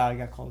 Oh wow, he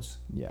got close.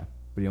 Yeah,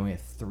 but he only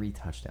had 3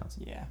 touchdowns.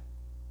 Yeah.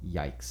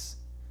 Yikes.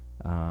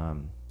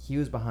 He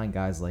was behind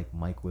guys like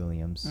Mike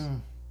Williams,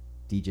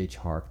 DJ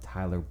Chark,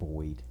 Tyler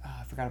Boyd.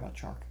 I forgot about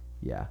Chark.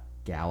 Yeah,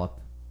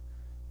 Gallup.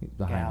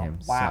 Behind him.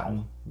 Wow.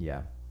 Sutton.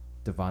 Yeah.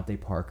 Devontae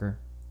Parker.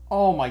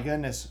 Oh my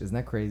goodness. Isn't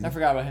that crazy? I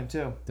forgot about him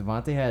too.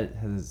 Devontae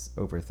has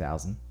over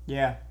 1,000.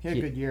 Yeah, he had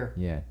a good year.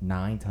 Yeah,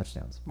 9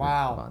 touchdowns.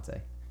 Wow.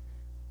 Devontae.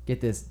 Get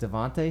this,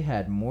 Devontae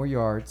had more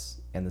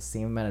yards and the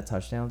same amount of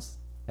touchdowns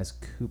as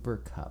Cooper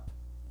Kupp.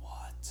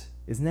 What?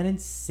 Isn't that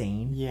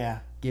insane? Yeah.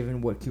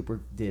 Given what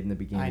Cooper did in the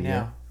beginning of the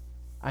year.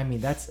 I know.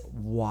 That's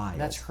wild.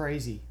 That's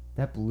crazy.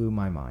 That blew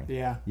my mind.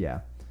 Yeah.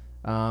 Yeah.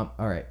 All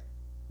right.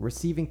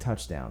 Receiving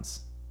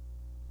touchdowns.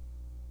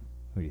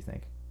 Who do you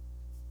think?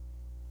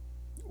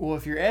 Well,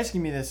 if you're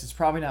asking me this, it's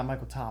probably not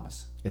Michael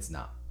Thomas. It's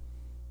not.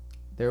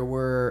 There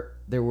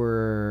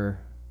were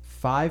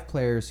 5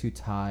 players who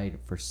tied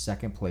for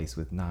second place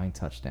with 9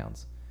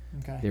 touchdowns.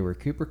 Okay. They were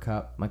Cooper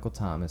Kupp, Michael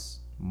Thomas,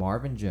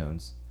 Marvin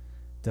Jones,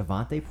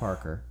 Devontae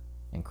Parker,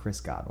 and Chris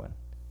Godwin.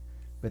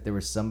 But there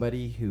was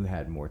somebody who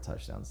had more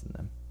touchdowns than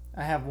them.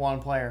 I have one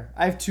player.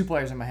 I have 2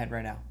 players in my head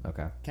right now.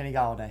 Okay. Kenny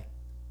Golladay.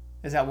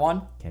 Is that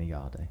one? Kenny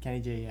Golladay. Kenny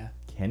G, yeah.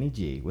 Kenny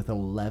G with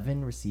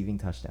 11 receiving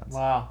touchdowns.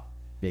 Wow.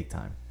 Big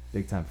time.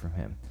 Big time from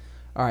him.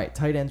 All right,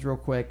 tight ends real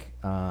quick.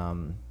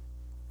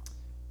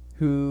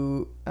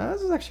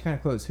 This is actually kind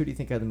of close. Who do you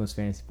think had the most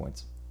fantasy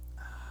points?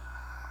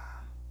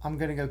 I'm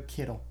going to go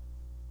Kittle.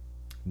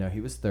 No,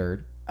 he was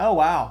 3rd. Oh,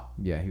 wow.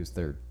 Yeah, he was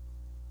 3rd.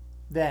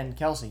 Then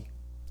Kelsey.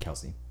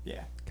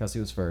 Yeah.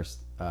 Kelsey was 1st.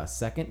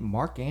 2nd,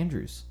 Mark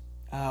Andrews.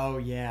 Oh,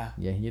 yeah.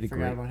 Yeah, he had a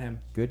Forgot about him.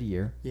 good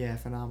year. Yeah,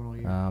 phenomenal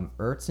year.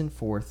 Ertz in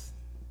 4th.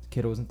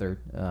 Kittle was in 3rd.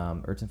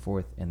 Ertz in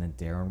 4th. And then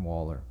Darren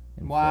Waller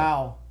in 5th.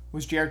 Wow.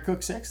 Was Jared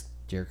Cook 6th?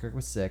 Jared Cook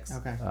was 6th.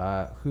 Okay.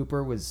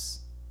 Hooper was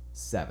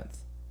 7th.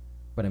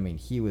 But,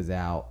 he was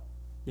out.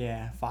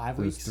 Yeah, 5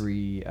 weeks.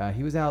 3.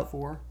 He was out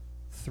 4?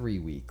 3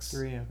 weeks.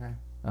 3, okay.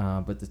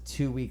 But the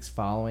 2 weeks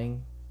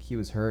following, he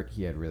was hurt.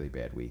 He had really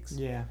bad weeks.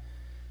 Yeah.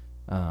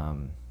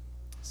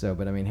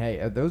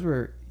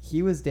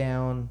 He was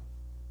down.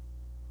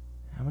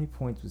 How many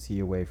points was he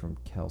away from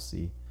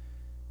Kelsey?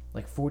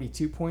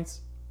 42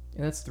 points?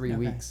 And that's 3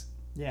 weeks.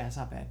 Yeah, it's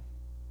not bad.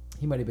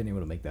 He might have been able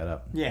to make that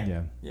up.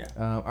 Yeah.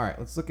 All right,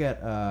 let's look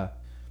at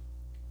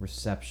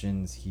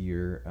receptions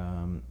here.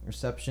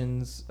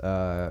 Receptions,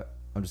 I'm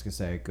just going to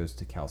say it goes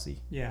to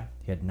Kelsey. Yeah.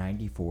 He had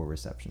 94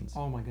 receptions.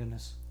 Oh, my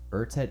goodness.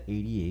 Ertz had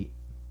 88.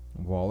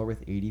 Waller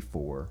with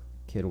 84.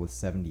 Kittle with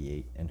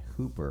 78. And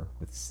Hooper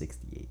with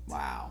 68.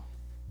 Wow.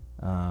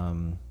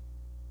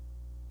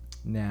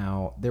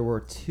 Now, there were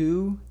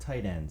 2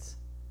 tight ends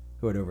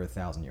who had over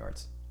 1,000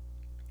 yards.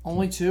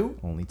 Only 2?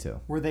 Only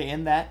 2. Were they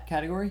in that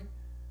category?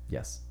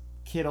 Yes.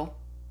 Kittle.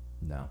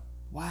 No.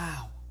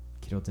 Wow.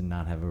 Kittle did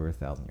not have over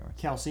 1,000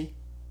 yards.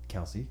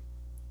 Kelsey.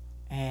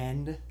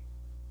 And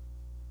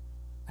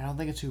I don't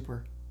think it's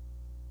Hooper.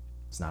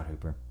 It's not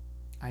Hooper.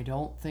 I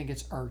don't think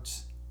it's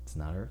Ertz. It's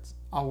not Ertz.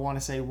 I want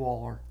to say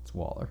Waller. It's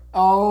Waller.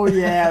 Oh,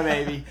 yeah,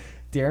 baby.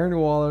 Darren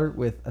Waller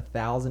with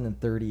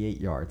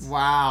 1,038 yards.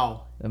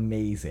 Wow.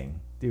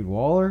 Amazing. Dude,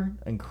 Waller,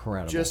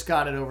 incredible. Just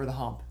got it over the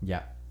hump.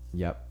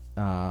 Yep.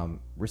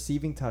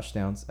 Receiving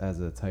touchdowns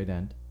as a tight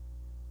end.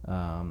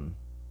 Wow,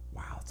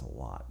 it's a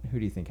lot. Who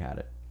do you think had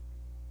it?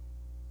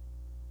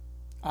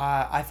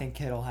 I think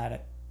Kittle had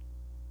it.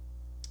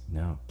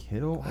 No,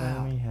 Kittle Wow.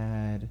 only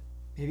had.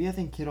 Maybe I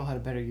think Kittle had a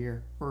better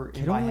year. Or in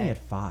Kittle my only head.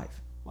 had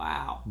 5.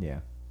 Wow. Yeah.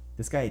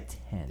 This guy had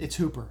 10. It's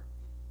Hooper.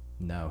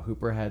 No,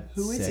 Hooper had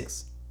Who 6. is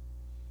it?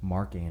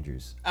 Mark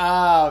Andrews.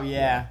 Oh,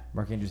 yeah.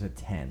 Mark Andrews had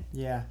 10.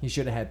 Yeah. He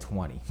should have had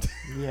 20.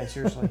 Yeah,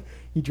 seriously.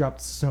 He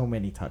dropped so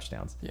many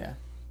touchdowns. Yeah.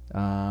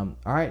 All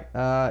right.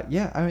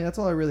 Yeah, I mean, that's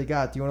all I really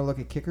got. Do you want to look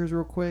at kickers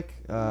real quick?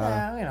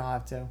 Nah, we don't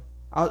have to.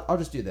 I'll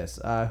just do this.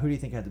 Who do you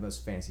think had the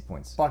most fantasy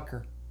points?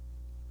 Butker.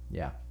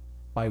 Yeah.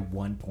 By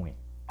 1 point.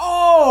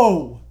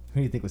 Oh! Who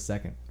do you think was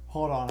second?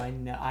 Hold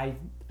on.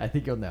 I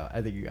think you'll know.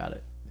 I think you got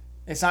it.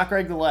 It's not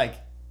Greg the Leg.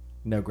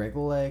 No, Greg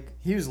Leg.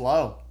 He was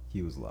low.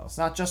 He was low. It's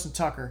not Justin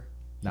Tucker.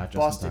 Not Justin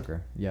busted.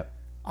 Tucker. Yep.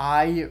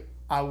 I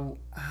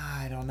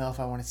don't know if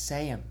I want to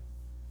say him.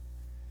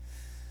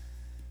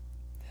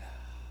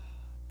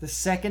 The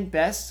second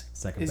best?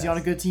 Second Is he on a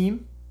best. good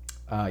team?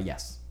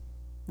 Yes.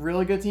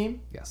 Really good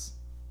team? Yes.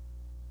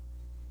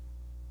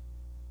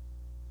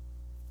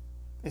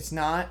 It's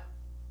not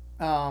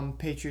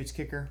Patriots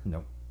kicker.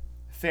 Nope.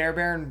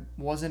 Fairbairn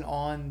wasn't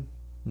on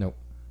Nope.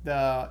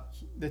 the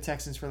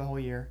Texans for the whole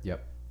year.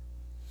 Yep.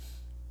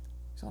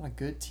 He's on a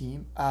good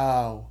team.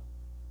 Oh.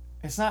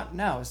 It's not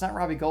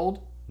Robbie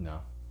Gold. No.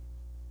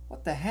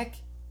 What the heck?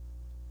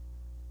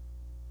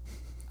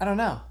 I don't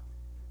know.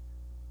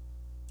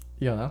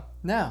 You don't know?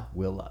 No.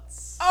 Will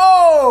Lutz.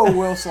 Oh,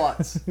 Will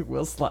Sluts.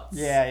 Will Lutz.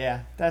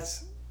 Yeah.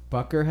 That's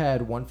Bucker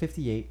had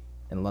 158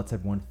 and Lutz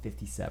had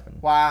 157.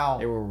 wow.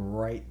 They were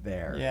right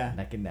there. Yeah.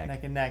 Neck and neck.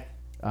 Neck and neck.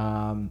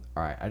 All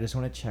right. I just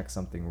want to check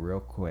something real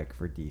quick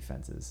for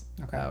defenses.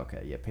 Okay.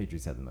 Okay. Yeah.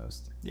 Patriots had the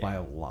most Yeah. by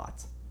a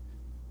lot.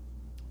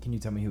 Can you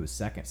tell me who was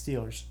second?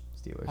 Steelers.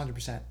 Steelers.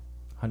 100%.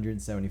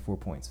 174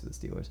 points for the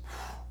Steelers.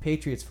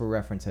 Patriots, for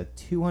reference, had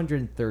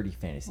 230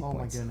 fantasy Oh my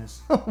points.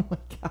 goodness. Oh my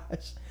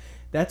gosh.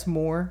 That's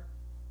more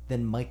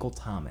than Michael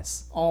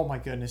Thomas, Oh my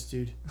goodness,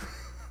 dude.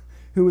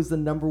 who was the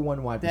number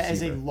 1 wide That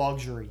is receiver. a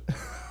luxury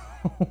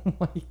Oh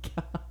my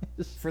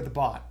gosh. for the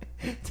bot.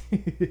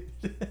 Dude.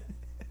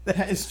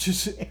 That is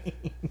just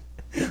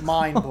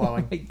mind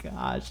blowing. Oh my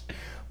gosh.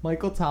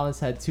 Michael Thomas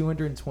had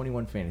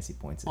 221 fantasy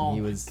points, and Oh he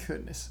my was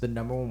goodness. the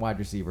number 1 wide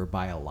receiver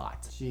by a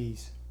lot.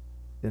 Jeez.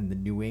 Then the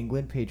New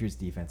England Patriots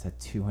defense had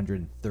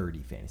 230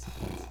 fantasy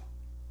points.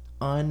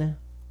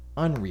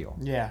 Unreal.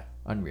 Yeah.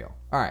 Unreal.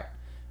 All right.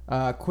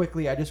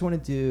 Quickly, I just want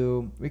to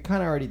do... We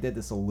kind of already did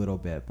this a little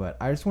bit, but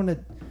I just want to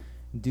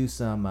do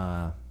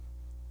some...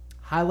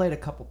 highlight a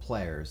couple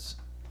players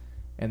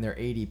and their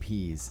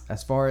ADPs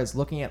as far as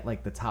looking at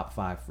like the top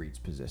 5 for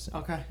each position.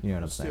 Okay. You know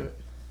what Let's I'm do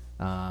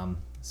saying? it.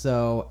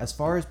 So as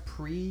far as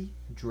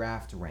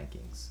pre-draft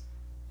rankings,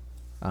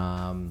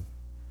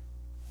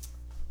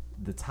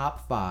 the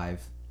top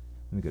 5...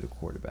 Let me go to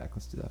quarterback.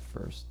 Let's do that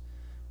first.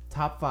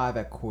 Top 5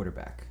 at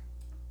quarterback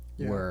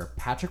were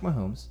Patrick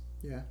Mahomes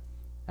Yeah.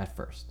 at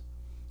first,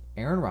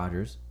 Aaron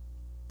Rodgers,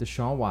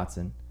 Deshaun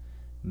Watson,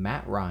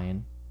 Matt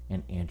Ryan,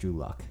 and Andrew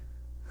Luck.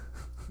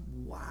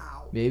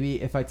 Wow.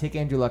 Maybe if I take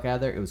Andrew Luck out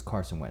of there, it was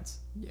Carson Wentz.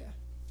 Yeah.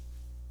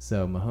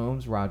 So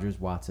Mahomes, Rodgers,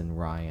 Watson,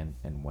 Ryan,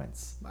 and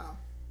Wentz. Wow.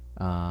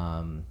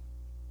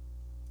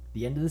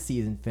 The end of the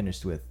season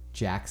finished with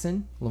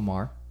Jackson,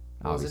 Lamar,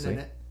 obviously, Wasn't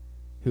in it.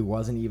 who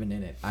wasn't even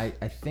in it. I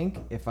think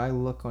if I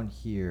look on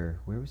here,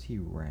 where was he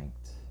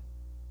ranked?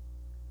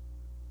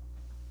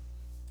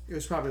 It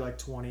was probably like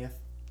 20th.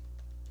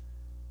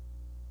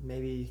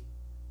 Maybe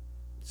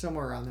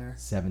somewhere around there.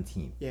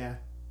 17th. Yeah.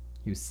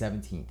 He was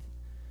 17th.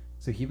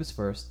 So he was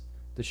first.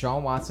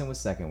 Deshaun Watson was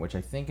second, which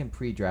I think in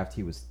pre-draft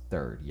he was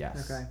third.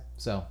 Yes. Okay.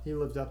 So, He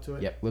lived up to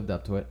it. yep, lived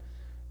up to it.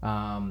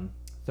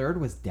 Third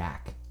was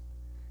Dak.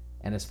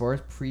 And as far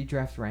as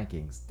pre-draft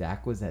rankings,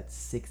 Dak was at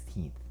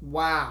 16th.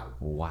 Wow.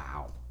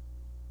 Wow.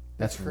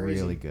 That's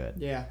crazy. really good.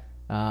 Yeah.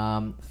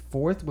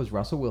 Fourth was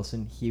Russell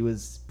Wilson. He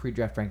was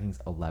pre-draft rankings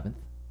 11th.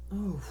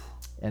 Oh.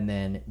 And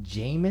then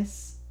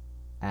Jameis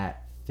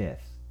at 5th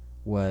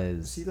Was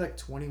was... he like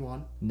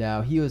 21?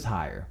 No, he was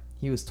higher.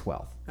 He was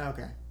 12th.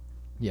 Okay.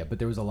 Yeah, but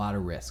there was a lot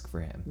of risk for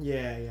him.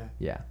 Yeah.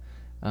 Yeah.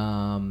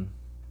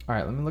 All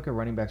right, let me look at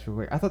running backs real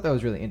quick. I thought that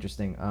was really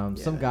interesting.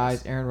 Some that guys,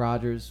 is. Aaron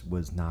Rodgers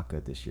was not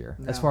good this year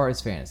as No. far as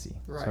fantasy.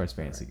 As Right, far as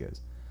fantasy goes.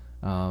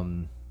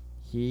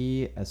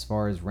 He, as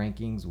far as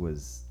rankings,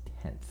 was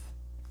 10th.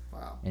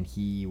 Wow. And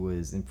he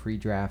was in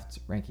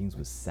pre-draft rankings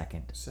was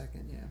second.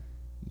 Second, yeah.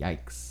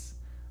 Yikes.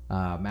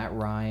 Matt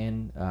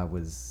Ryan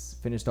was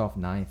finished off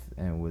 9th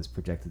and was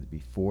projected to be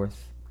 4th.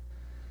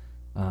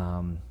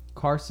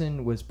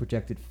 Carson was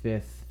projected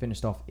 5th,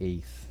 finished off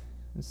 8th.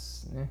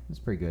 It's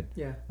pretty good.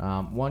 Yeah.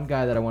 One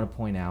guy that I want to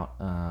point out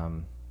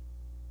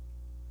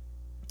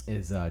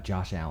is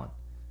Josh Allen,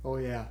 Oh,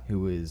 yeah.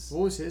 who is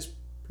What was his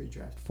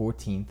pre-draft?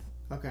 14th,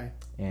 Okay.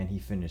 and he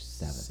finished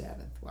 7th.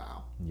 Seventh.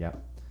 Wow.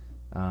 Yep.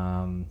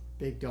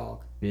 Big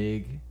dog.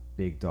 Big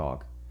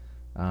dog.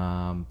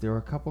 There were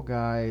a couple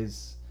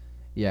guys.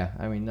 Yeah,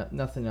 I mean,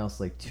 nothing else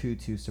like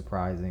too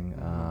surprising.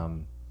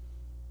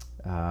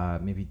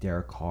 Maybe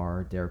Derek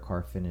Carr. Derek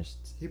Carr finished.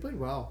 He played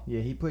well.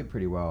 Yeah, he played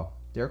pretty well.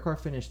 Derek Carr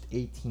finished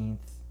 18th.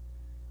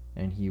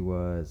 and he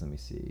was, let me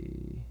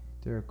see,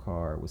 Derek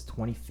Carr was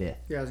 25th.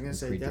 Yeah, I was going to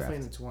say, pre-draft.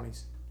 definitely in the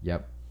 20s.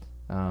 Yep.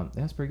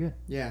 That's pretty good.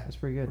 Yeah. That's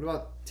pretty good. What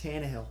about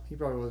Tannehill? He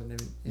probably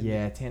wasn't in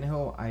Yeah,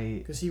 Tannehill,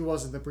 because he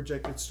wasn't the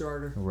projected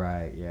starter.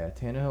 Right, yeah.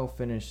 Tannehill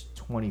finished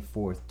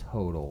 24th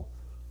total,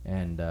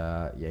 and,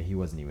 he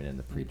wasn't even in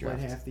the pre-draft.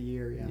 He played half the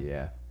year, yeah.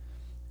 Yeah.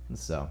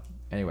 So,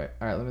 anyway,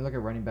 all right, let me look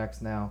at running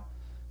backs now.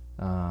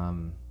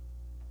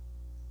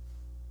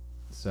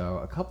 So,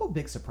 a couple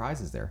big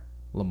surprises there.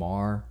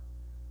 Lamar.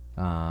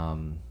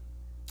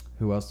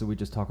 Who else did we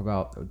just talk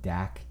about? Oh,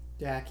 Dak.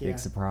 Dak, yeah. Big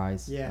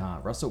surprise. Yeah.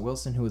 Russell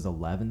Wilson, who was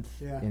 11th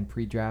in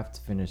pre-draft,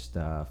 finished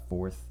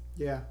 4th.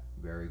 Yeah.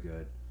 Very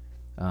good.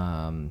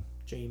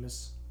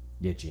 Jameis.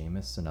 Yeah,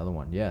 Jameis, another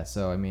one. Yeah,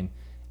 so, I mean,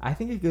 I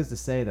think it goes to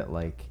say that,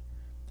 like,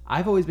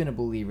 I've always been a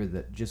believer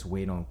that just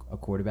wait on a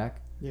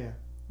quarterback. Yeah.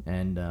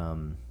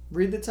 And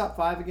read the top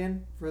 5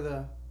 again for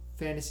the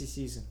fantasy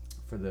season.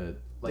 For the,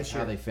 like,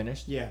 how they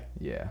finished? Yeah.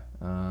 Yeah.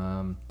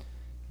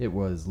 It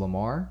was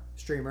Lamar.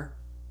 Streamer.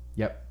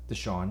 Yep.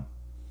 Deshaun.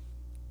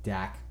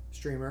 Dak.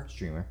 Streamer.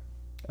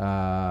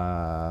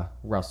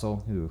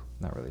 Russell, who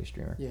not really a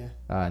streamer. Yeah.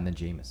 And then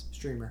Jameis.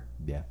 Streamer.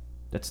 Yeah.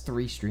 That's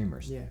 3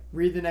 streamers. Yeah.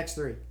 Read the next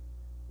 3.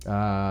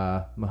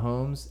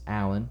 Mahomes,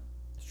 Allen.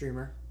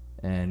 Streamer.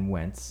 And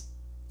Wentz.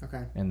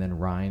 Okay. And then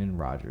Ryan and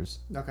Rodgers.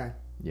 Okay.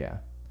 Yeah.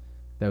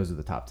 Those are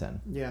the top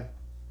 10. Yeah.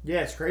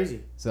 Yeah, it's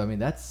crazy. So, I mean,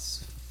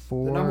 that's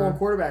 4. The number 1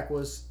 quarterback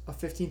was a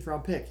 15th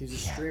round pick. He was a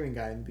streaming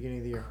guy in the beginning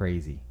of the year.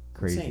 Crazy.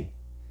 Insane.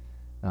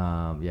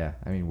 Yeah,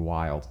 I mean,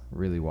 wild.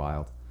 Really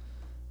wild.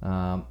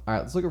 All right,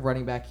 let's look at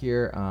running back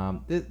here.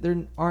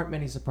 There aren't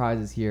many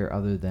surprises here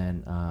other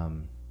than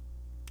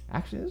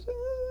actually,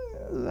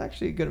 there's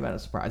actually a good amount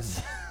of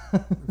surprises.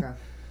 Okay.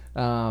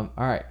 All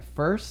right,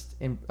 first,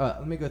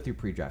 let me go through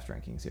pre-draft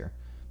rankings here.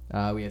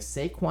 We have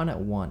Saquon at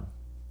 1.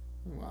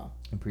 Wow.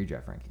 In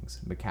pre-draft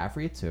rankings.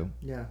 McCaffrey at 2.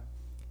 Yeah.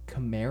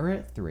 Kamara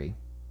at 3.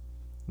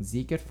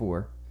 Zeke at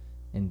 4.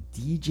 And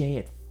DJ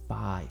at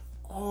 5.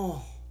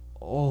 Oh.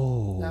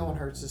 That one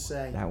hurts to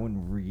say. That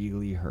one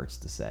really hurts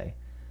to say.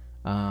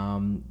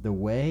 The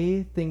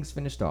way things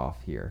finished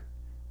off here,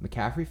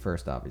 McCaffrey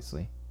first,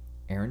 obviously.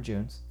 Aaron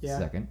Jones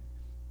second.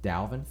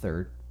 Dalvin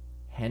third.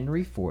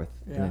 Henry fourth.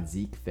 And then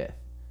Zeke fifth.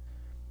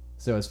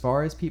 So as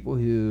far as people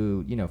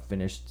who,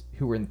 finished,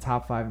 who were in the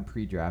top 5 in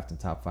pre-draft and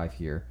top 5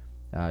 here,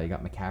 you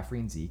got McCaffrey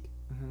and Zeke.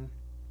 Mm-hmm.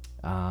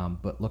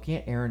 But looking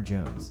at Aaron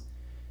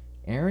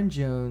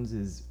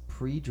Jones's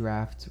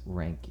pre-draft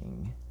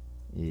ranking,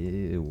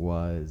 it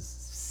was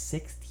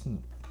 16th.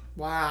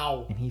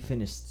 Wow. And he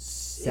finished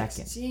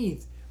 2nd.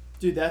 16th.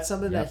 Dude, that's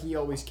something that he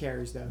always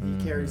carries, though.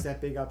 He carries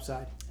that big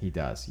upside. He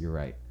does. You're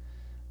right.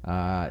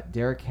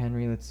 Derrick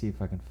Henry, let's see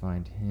if I can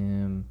find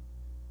him.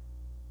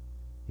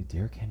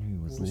 Derrick Henry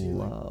was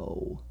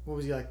low. What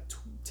was he, like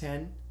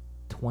 10?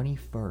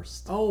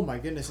 21st. Oh, my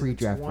goodness.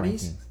 Pre-draft in the 20s?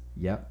 rankings.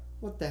 Yep.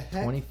 What the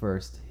heck?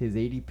 21st. His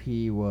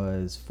ADP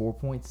was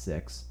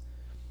 4.6,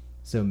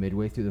 so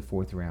midway through the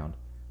 4th round,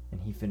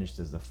 and he finished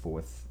as the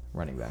 4th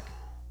running back.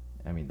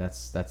 I mean,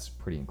 that's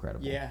pretty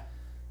incredible. Yeah.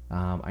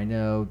 I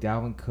know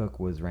Dalvin Cook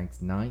was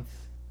ranked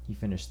 9th. He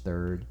finished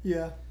 3rd.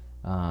 Yeah.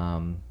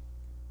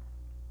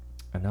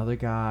 Another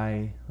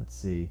guy, let's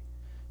see.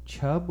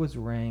 Chubb was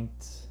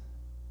ranked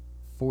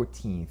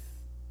 14th,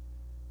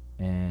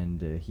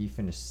 and he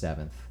finished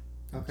 7th.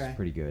 Okay. Which is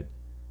pretty good.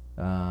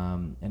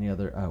 Any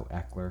other? Oh,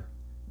 Eckler.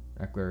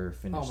 Eckler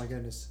finished. Oh, my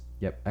goodness.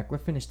 Yep,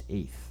 Eckler finished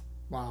 8th.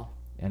 Wow.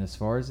 And as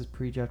far as his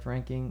pre-draft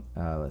ranking,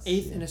 let's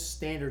see. 8th in a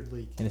standard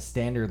league. In a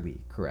standard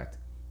league, correct.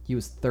 He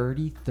was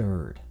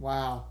 33rd.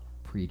 Wow.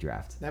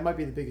 Pre-draft. That might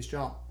be the biggest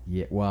jump.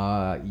 Yeah.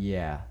 Well,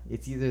 yeah.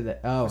 It's either that.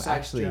 Oh, besides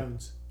actually,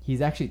 Jones.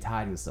 He's actually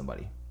tied with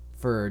somebody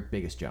for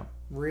biggest jump.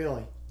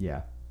 Really?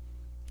 Yeah.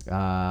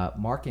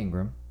 Mark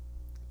Ingram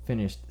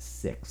finished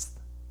 6th.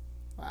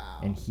 Wow.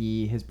 And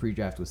his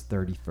pre-draft was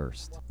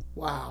 31st.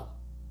 Wow.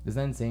 Is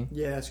that insane?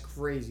 Yeah, that's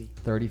crazy.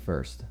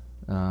 31st.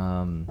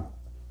 And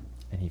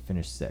he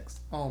finished 6th.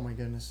 Oh my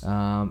goodness.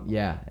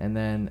 Yeah, and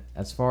then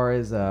as far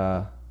as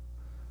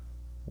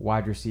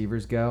wide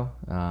receivers go,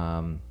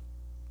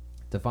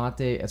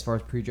 Devontae, as far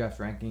as pre-draft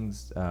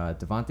rankings,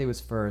 Devontae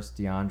was 1st,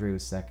 DeAndre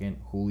was 2nd,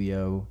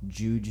 Julio,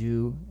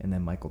 Juju, and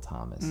then Michael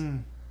Thomas.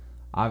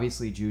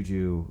 Obviously,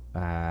 Juju,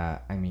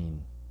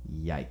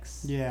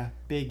 yikes. Yeah,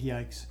 big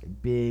yikes.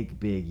 Big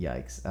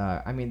yikes.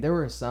 There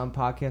were some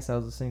podcasts I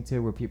was listening to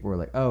where people were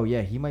like, oh,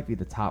 yeah, he might be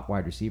the top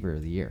wide receiver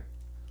of the year.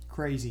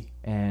 Crazy.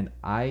 And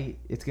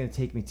it's going to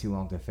take me too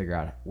long to figure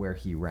out where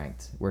he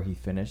ranked, where he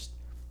finished.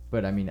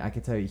 But, I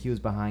can tell you, he was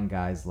behind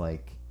guys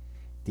like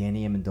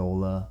Danny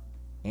Amendola,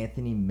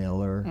 Anthony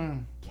Miller,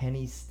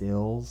 Kenny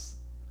Stills,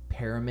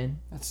 Perriman.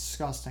 That's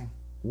disgusting.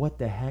 What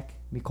the heck?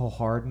 Mecole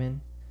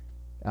Hardman.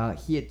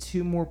 He had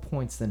 2 more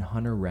points than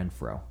Hunter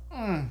Renfrow.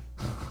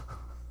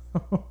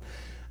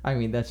 That's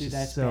Dude, just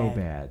that's so bad.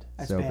 bad.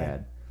 That's so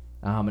bad.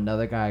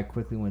 Another guy I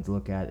quickly went to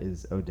look at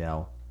is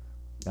Odell.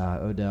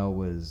 Odell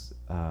was,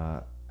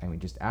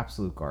 just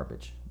absolute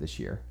garbage this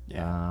year.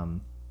 Yeah.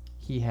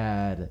 He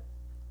had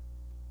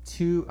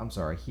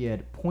he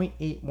had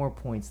 0.8 more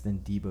points than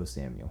Deebo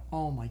Samuel.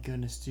 Oh my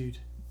goodness, dude.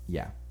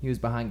 Yeah, he was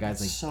behind guys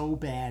That's so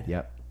bad.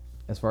 Yep.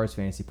 As far as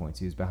fantasy points,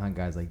 he was behind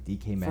guys like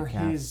DK Metcalf.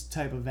 For his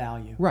type of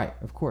value. Right,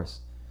 of course.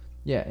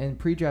 Yeah, in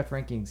pre-draft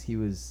rankings, he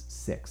was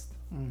 6th.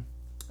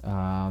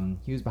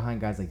 He was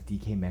behind guys like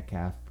DK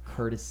Metcalf,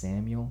 Curtis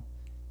Samuel,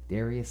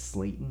 Darius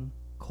Slayton,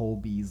 Cole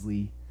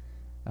Beasley.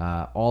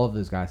 All of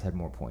those guys had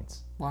more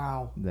points.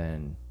 Wow.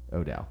 Than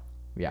Odell.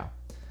 Yeah.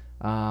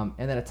 And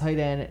then a tight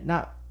end,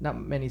 not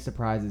many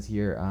surprises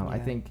here. I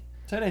think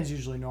tight end's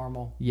usually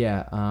normal.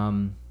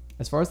 Yeah.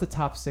 As far as the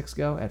top 6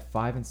 go, at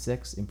 5 and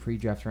 6 in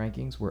pre-draft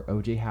rankings were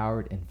O.J.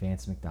 Howard and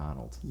Vance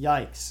McDonald.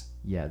 Yikes.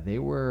 Yeah, they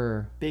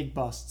were big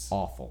busts.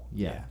 Awful.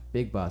 Yeah.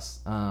 Big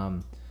busts.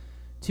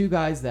 2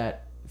 guys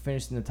that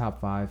finished in the top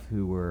 5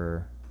 who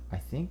were, I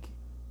think.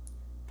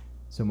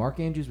 So Mark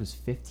Andrews was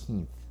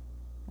 15th.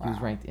 He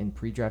was ranked in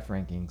pre-draft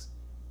rankings.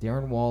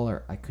 Darren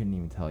Waller, I couldn't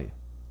even tell you.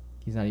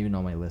 He's not even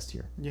on my list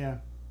here. Yeah.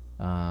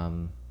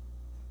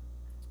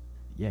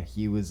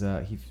 He was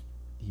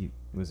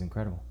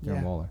incredible.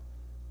 Darren Waller.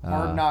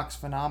 Hard Knocks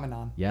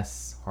phenomenon.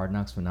 Yes, Hard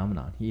Knocks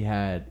phenomenon. He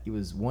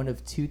was one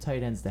of 2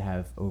 tight ends to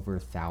have over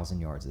 1,000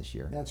 yards this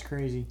year. That's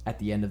crazy. At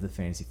the end of the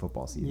fantasy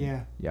football season.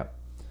 Yeah. Yep.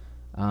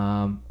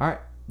 All right.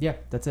 Yeah,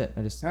 that's it.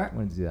 I just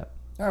wanted to do that.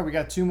 All right, we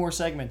got 2 more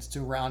segments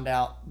to round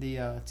out the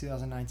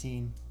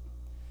 2019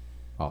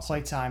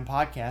 Playtime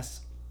podcast.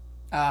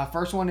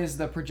 First one is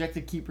the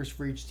projected keepers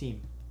for each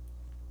team.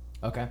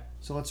 Okay.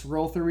 So let's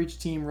roll through each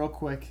team real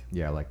quick.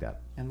 Yeah, I like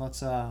that. And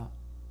let's... do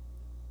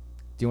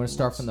you want to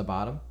start from the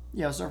bottom?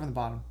 Yeah, we'll start from the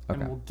bottom.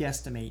 Okay. And we'll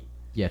guesstimate.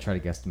 Yeah, try to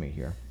guesstimate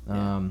here.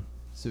 Yeah.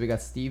 So we got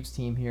Steve's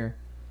team here.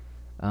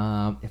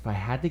 If I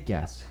had to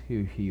guess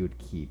who he would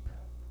keep,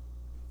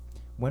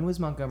 when was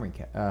Montgomery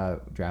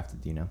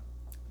drafted? Do you know?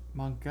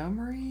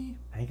 Montgomery?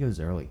 I think it was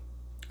early.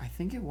 I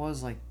think it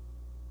was like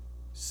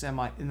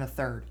in the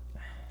 3rd.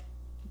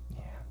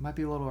 Yeah. Might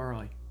be a little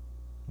early.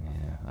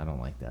 Yeah, I don't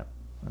like that.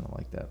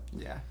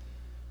 Yeah.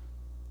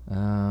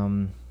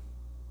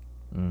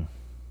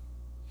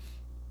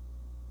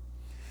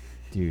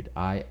 Dude,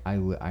 I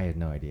had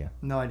no idea.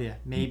 No idea.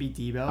 Maybe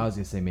Debo. I was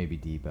gonna say maybe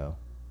Debo.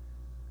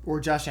 Or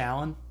Josh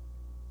Allen.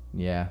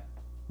 Yeah.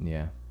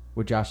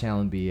 Would Josh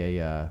Allen be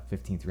a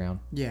 15th round?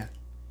 Yeah.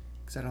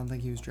 Because I don't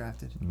think he was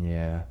drafted.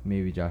 Yeah,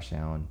 maybe Josh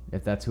Allen.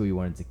 If that's who he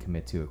wanted to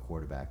commit to, a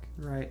quarterback.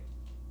 Right.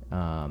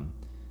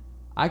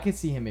 I could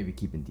see him maybe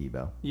keeping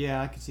Debo.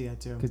 Yeah, I could see that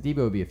too. Because Debo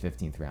would be a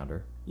 15th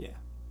rounder. Yeah.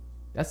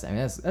 That's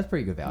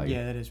pretty good value.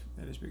 Yeah, that is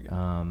pretty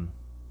good.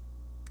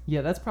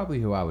 Yeah, that's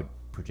probably who I would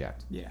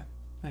project. Yeah,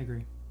 I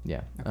agree.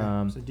 Yeah.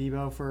 Okay. So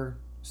Debo for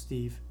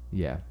Steve.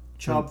 Yeah.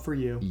 Chubb for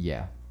you.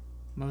 Yeah.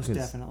 Most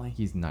definitely.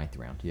 He's 9th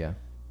round. Yeah.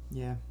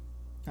 Yeah.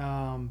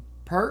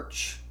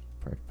 Perch.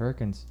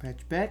 Perkins. Yeah.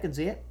 If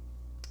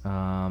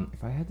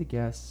I had to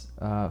guess,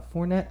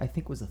 Fournette I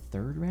think was a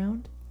 3rd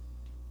round.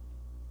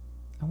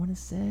 I want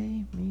to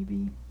say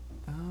maybe.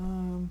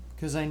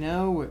 Because I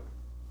know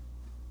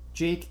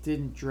Jake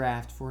didn't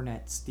draft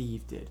Fournette.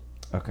 Steve did.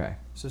 Okay.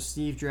 So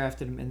Steve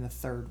drafted him in the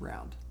 3rd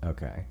round.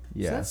 Okay.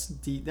 Yeah. So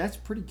that's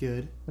pretty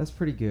good. That's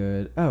pretty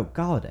good. Oh,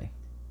 Galladay.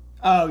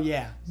 Oh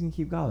yeah. He's gonna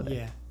keep Galladay.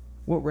 Yeah.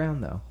 What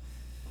round though?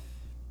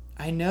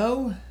 I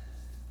know.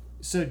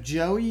 So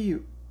Joey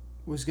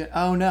was good.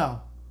 Oh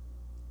no.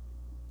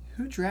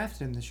 Who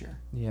drafted him this year?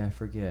 Yeah, I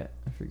forget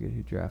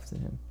who drafted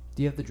him.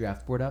 Do you have the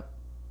draft board up?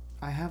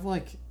 I have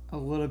like a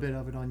little bit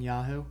of it on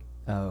Yahoo.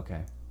 Oh,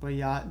 okay. But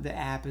yeah, the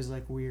app is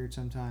like weird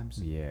sometimes.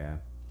 Yeah,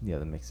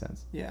 that makes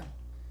sense. Yeah.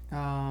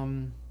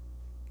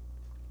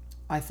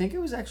 I think it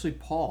was actually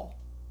Paul.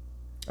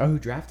 Oh, who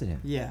drafted him?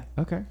 Yeah.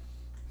 Okay.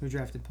 Who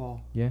drafted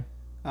Paul? Yeah.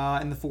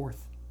 In the 4th.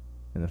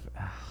 It's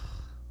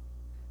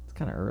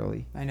kind of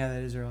early. I know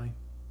that is early.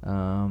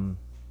 What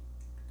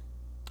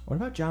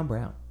about John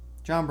Brown?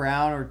 John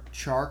Brown or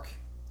Chark?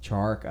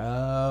 Chark.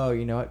 Oh,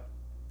 you know what?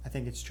 I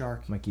think it's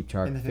Chark. Might keep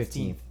Chark. In the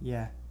 15th.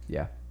 Yeah.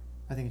 Yeah.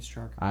 I think it's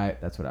Chark.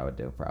 That's what I would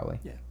do probably.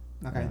 Yeah.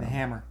 Okay. The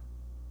hammer.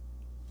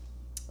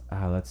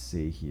 Let's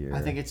see here.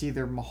 I think it's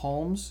either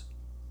Mahomes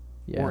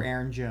or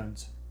Aaron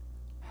Jones.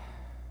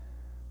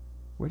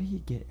 Where did he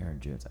get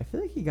Aaron Jones? I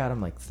feel like he got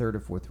him like 3rd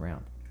or 4th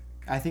round.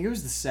 I think it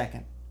was the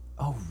 2nd.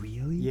 Oh,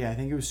 really? Yeah, I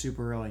think it was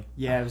super early.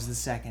 Yeah, it was the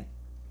 2nd.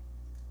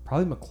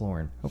 Probably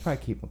McLaurin. He'll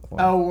probably keep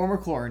McLaurin. Oh, or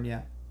McLaurin,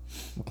 yeah.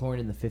 McLaurin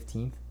in the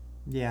 15th?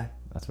 Yeah.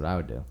 That's what I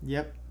would do.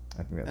 Yep.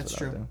 I think that's what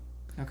true. I would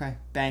do. Okay.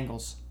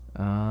 Bengals.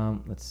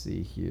 Let's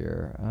see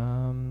here.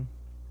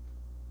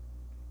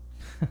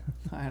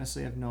 I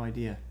honestly have no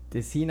idea.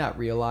 Does he not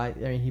realize?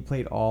 I mean, he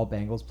played all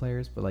Bengals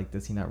players, but like,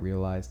 does he not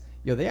realize?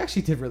 Yo, they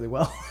actually did really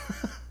well.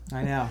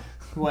 I know.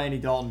 Well, Andy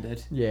Dalton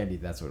did. Yeah, Andy.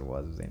 That's what it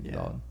was. It was Andy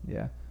Dalton.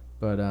 Yeah,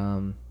 but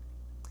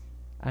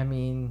I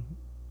mean,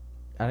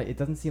 it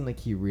doesn't seem like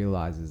he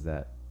realizes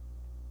that.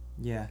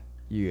 Yeah.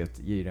 You have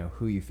to,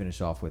 who you finish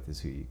off with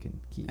is who you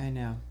can keep. I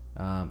know.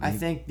 I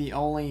think the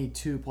only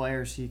 2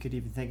 players he could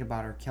even think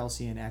about are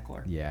Kelsey and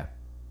Eckler. Yeah.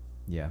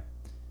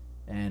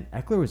 And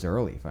Eckler was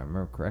early, if I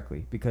remember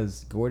correctly,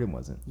 because Gordon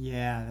wasn't.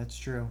 Yeah, that's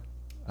true.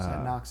 So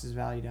that knocks his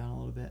value down a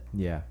little bit.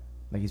 Yeah.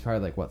 Like he's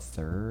probably like what,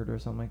 third or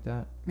something like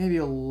that. Maybe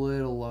a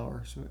little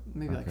lower, so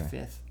maybe like Okay.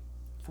 fifth,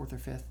 fourth or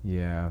fifth,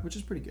 Yeah. which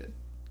is pretty good.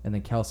 And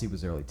then Kelsey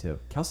was early too.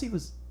 Kelsey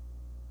was.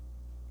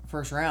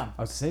 First round.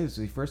 I was to say, was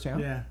the first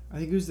round. Yeah, I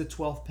think he was the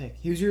 12th pick.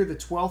 He was either the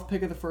 12th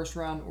pick of the first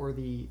round or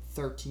the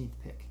 13th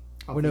pick.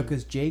 Oh no,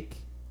 because Jake.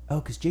 Oh,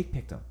 because Jake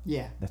picked him.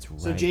 Yeah. That's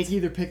right. So Jake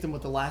either picked him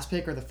with the last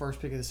pick or the first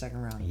pick of the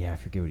second round. Yeah, I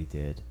forget what he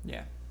did.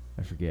 Yeah.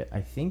 I forget.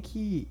 I think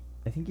he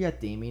got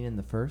Damien in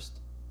the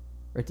first,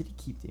 or did he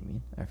keep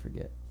Damien? I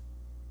forget.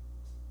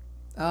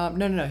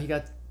 No. He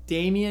got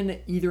Damian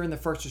either in the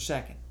first or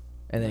second.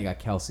 And then he got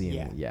Kelsey.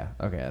 Yeah. Yeah.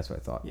 Okay, that's what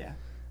I thought. Yeah.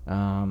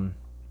 Um.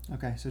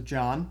 Okay, so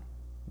John.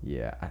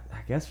 Yeah,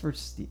 I guess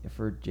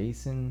for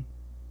Jason,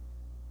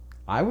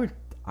 I would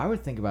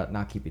think about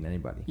not keeping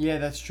anybody. Yeah,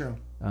 that's true.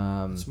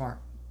 Smart.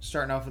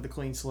 Starting off with a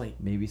clean slate.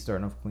 Maybe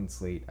starting off clean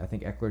slate. I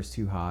think Eckler's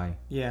too high.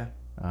 Yeah.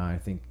 I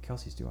think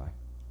Kelsey's too high.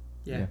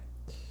 Yeah.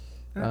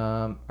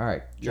 All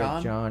right.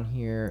 John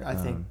here. I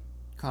think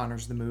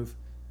Connor's the move.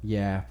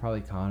 Yeah,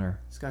 probably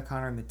Connor. He's got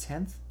Connor in the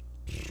 10th,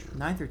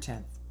 9th or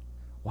 10th.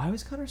 Why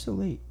was Connor so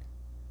late?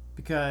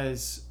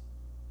 Because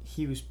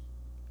he was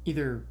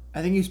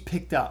I think he was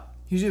picked up.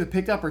 He was either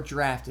picked up or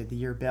drafted the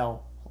year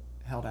Bell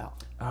held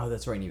out. Oh,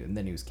 that's right. And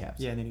then he was kept.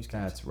 Yeah, and then he was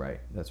kept.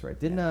 That's right.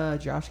 Didn't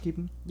Josh keep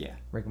him? Yeah.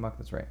 Break him up.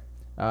 That's right.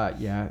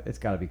 Yeah, it's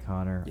got to be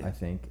Connor. Yeah. I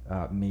think.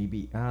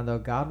 Maybe. Though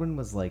Godwin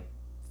was like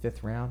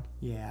 5th round.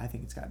 Yeah, I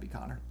think it's got to be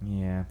Connor.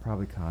 Yeah,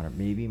 probably Connor.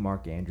 Maybe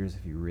Mark Andrews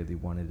if you really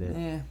wanted it.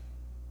 Yeah.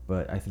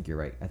 But I think you're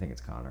right. I think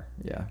it's Connor.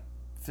 Yeah.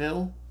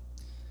 Phil.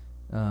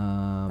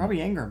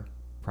 Probably Ingram.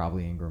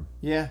 Probably Ingram.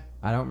 Yeah.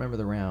 I don't remember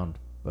the round,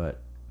 but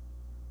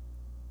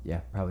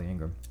yeah, probably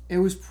Ingram. It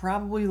was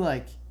probably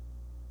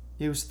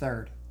it was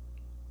 3rd.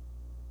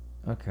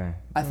 Okay.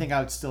 I think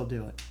I would still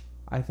do it.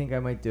 I think I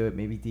might do it.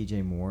 Maybe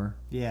DJ Moore.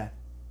 Yeah.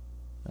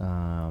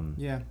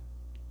 Yeah.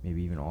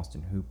 Maybe even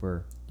Austin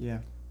Hooper. Yeah.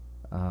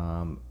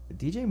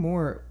 DJ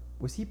Moore,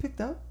 was he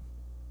picked up?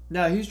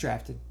 No, he was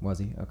drafted. Was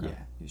he? Okay.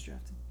 Yeah, he was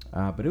drafted.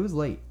 But it was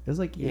late. It was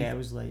like it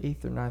was late.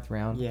 8th or 9th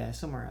round. Yeah,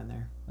 somewhere around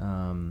there.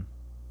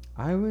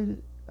 I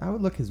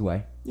would look his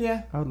way.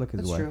 Yeah. I would look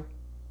his way. That's true.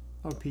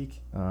 I would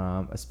peek.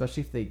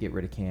 Especially if they get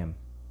rid of Cam.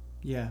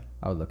 Yeah.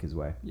 I would look his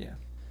way. Yeah.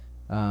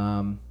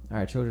 All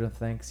right, Children of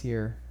Thanks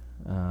here.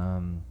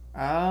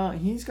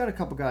 He's got a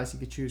couple guys he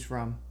could choose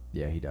from.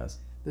 Yeah, he does.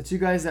 The 2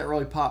 guys that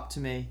really popped to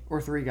me,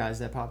 or 3 guys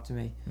that popped to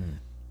me,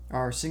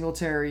 are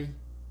Singletary,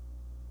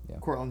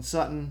 Cortland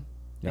Sutton,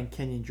 and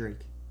Kenyon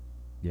Drake.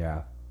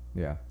 Yeah.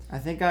 Yeah. I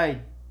think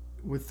I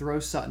would throw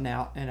Sutton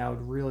out, and I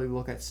would really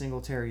look at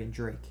Singletary and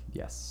Drake.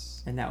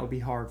 Yes. And that would be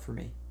hard for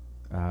me.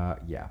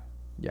 Yeah.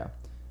 Yeah.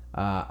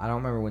 I don't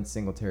remember when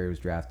Singletary was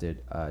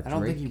drafted. I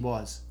don't think he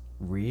was.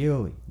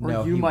 Really? Or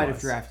no, you he might was.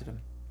 have drafted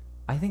him.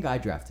 I think I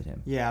drafted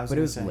him. Yeah, but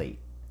it was late.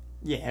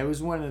 Yeah, it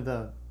was one of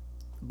the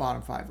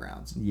bottom 5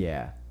 rounds.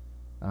 Yeah.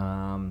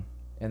 And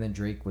then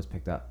Drake was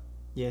picked up.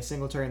 Yeah,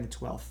 Singletary in the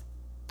 12th.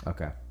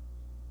 Okay.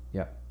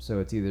 Yep. So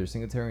it's either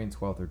Singletary in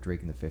 12th or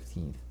Drake in the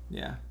 15th.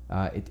 Yeah.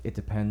 It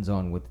depends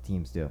on what the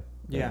teams do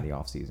in the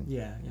offseason.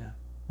 Yeah.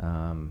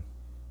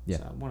 Yeah.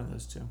 So one of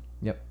those 2.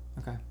 Yep.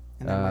 Okay.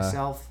 And then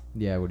myself.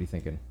 Yeah, what are you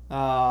thinking?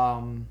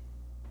 I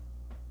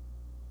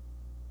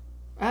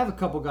have a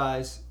couple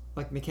guys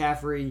like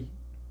McCaffrey.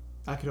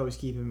 I could always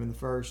keep him in the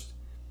first,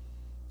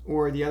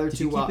 or the other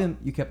 2. You keep him?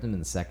 You kept him in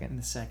the second. In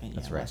the second,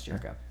 That's right. last year.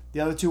 Okay. The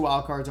other 2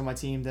 wild cards on my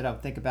team that I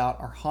would think about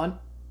are Hunt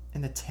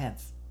in the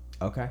 10th.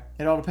 Okay.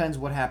 It all depends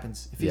what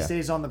happens. If he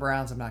stays on the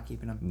Browns, I'm not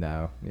keeping him.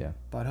 No. Yeah.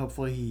 But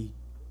hopefully he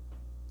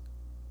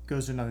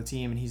goes to another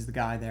team and he's the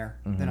guy there.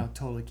 Then I'll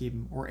totally keep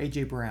him. Or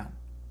AJ Brown.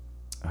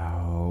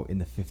 Oh, in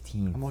the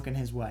 15th. I'm looking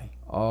his way.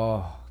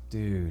 Oh,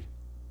 dude.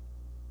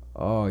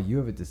 Oh, you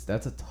have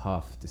that's a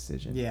tough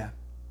decision. Yeah.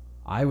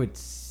 I would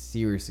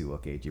seriously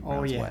look AJ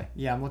Brown's way.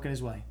 Yeah, I'm looking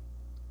his way.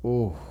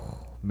 Oh,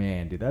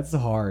 man, dude, that's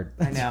hard.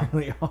 That's I know.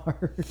 really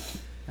hard.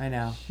 I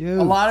know. Shoot.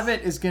 A lot of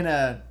it is going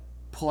to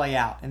play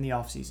out in the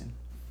offseason.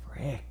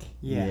 Frick.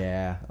 Yeah.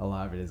 Yeah, a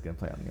lot of it is going to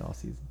play out in the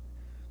offseason.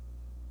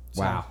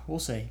 So, Wow. We'll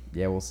see.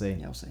 Yeah, we'll see.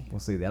 Yeah, we'll see. We'll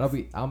see. That'll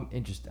be. I'm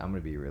interested. I'm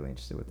going to be really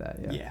interested with that.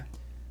 Yeah.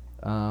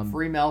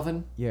 Free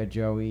Melvin. Yeah,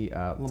 Joey. It's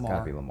got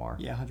to be Lamar.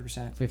 Yeah,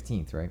 100%.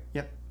 15th, right?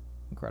 Yep.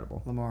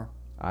 Incredible. Lamar.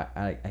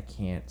 I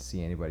can't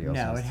see anybody else.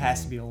 No, it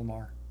has to be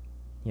Lamar.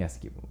 He has to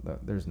keep.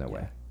 There's no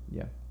way.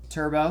 Yeah.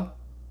 Turbo.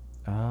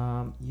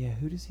 Yeah.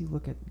 Who does he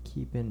look at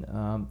keeping?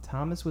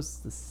 Thomas was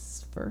the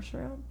first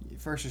round.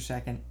 First or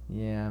second.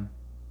 Yeah.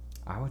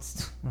 I would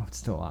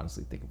still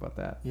honestly think about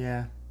that.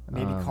 Yeah.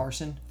 Maybe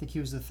Carson. I think he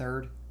was the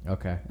 3rd.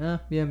 Okay.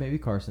 Yeah. Maybe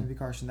Carson. Maybe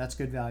Carson. That's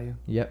good value.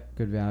 Yep.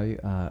 Good value.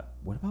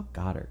 What about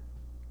Goddard?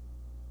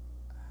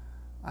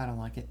 I don't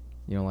like it.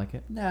 You don't like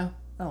it? No,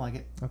 I don't like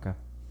it. Okay.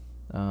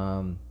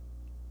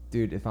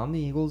 Dude, if I'm the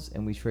Eagles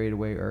and we trade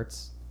away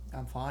Ertz,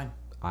 I'm fine.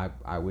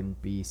 I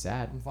wouldn't be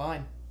sad. I'm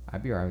fine.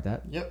 I'd be alright with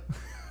that. Yep.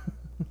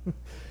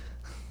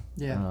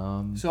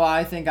 Yeah. So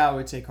I think I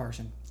would say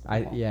Carson.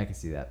 I can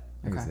see that.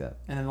 I can see that.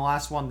 And then the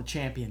last one, the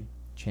champion.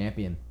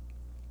 Champion.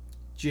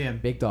 Jim.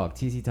 Big dog.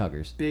 TC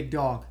Tuggers. Big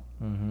dog.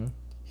 Mm-hmm.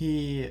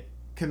 He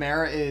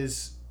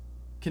Kamara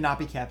cannot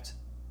be kept.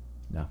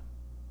 No.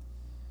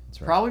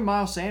 That's right. Probably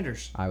Miles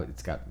Sanders.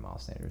 It's got to be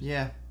Miles Sanders.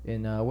 Yeah.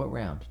 In what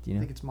round? Do you I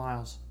know? think it's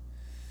Miles.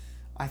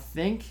 I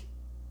think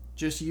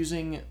just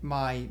using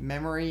my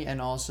memory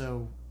and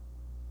also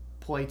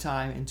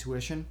PlayTime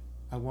intuition,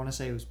 I want to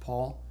say it was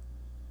Paul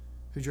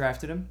who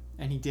drafted him,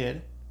 and he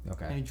did.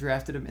 Okay. And he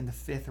drafted him in the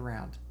 5th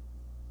round.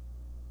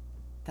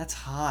 That's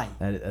high.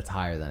 That's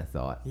higher than I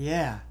thought.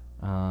 Yeah.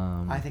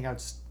 I I think I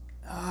would.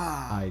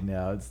 I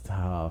know, it's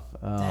tough.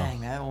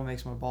 Dang, that one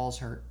makes my balls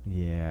hurt.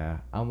 Yeah.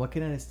 I'm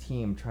looking at his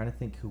team, trying to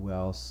think who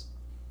else.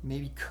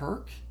 Maybe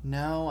Kirk?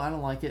 No, I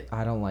don't like it.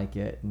 I don't like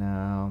it.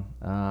 No.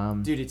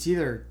 Dude, it's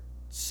either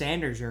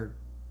Sanders or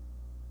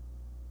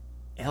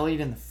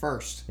Elliott in the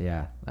 1st.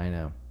 Yeah, I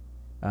know.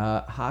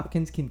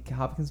 Hopkins, can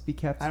Hopkins be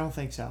kept? I don't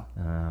think so.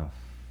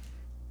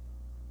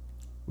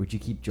 Would you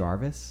keep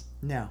Jarvis?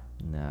 No.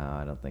 No,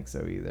 I don't think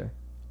so either.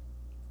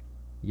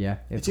 Yeah.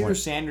 It's either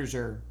Sanders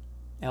or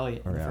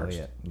Elliott in the 1st.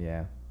 Elliott.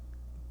 Yeah.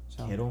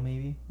 So, Kittle,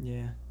 maybe?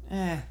 yeah.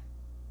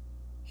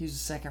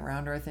 He's a 2nd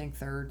rounder, I think.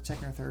 2nd or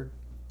 3rd.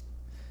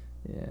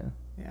 Yeah.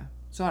 Yeah.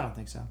 So I don't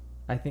think so.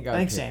 I think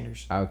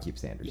Sanders. I would keep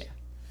Sanders. Yeah.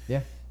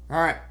 Yeah.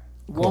 All right.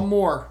 Cool. One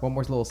more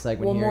little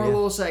segment One here. more yeah.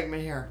 little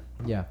segment here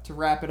Yeah. to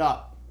wrap it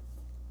up.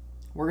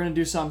 We're going to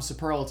do some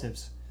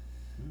superlatives.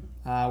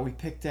 We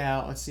picked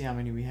out, let's see how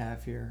many we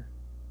have here.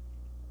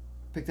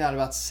 Picked out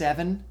about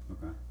 7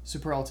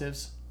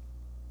 superlatives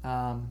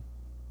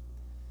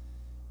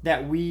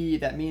that me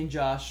and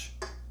Josh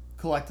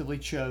collectively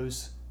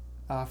chose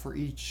for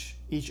each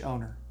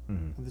owner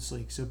of this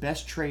league. So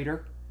best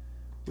trader,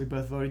 we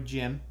both voted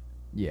Jim,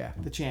 Yeah.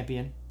 the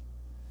champion.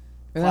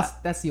 And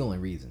that's the only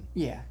reason.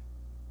 Yeah.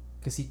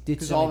 Because he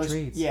did so many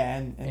trades. Yeah,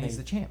 and he's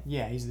the champ.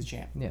 Yeah, he's the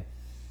champ. Yeah.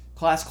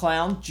 Class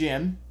clown,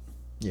 Jim.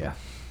 Yeah.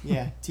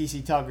 Yeah,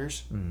 TC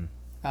Tuggers.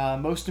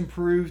 Most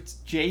improved,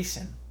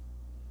 Jason.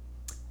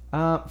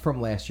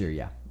 From last year,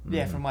 yeah.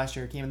 Yeah, from last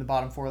year. Came in the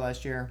bottom 4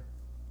 last year.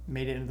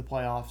 Made it into the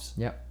playoffs.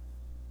 Yep.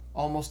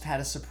 Almost had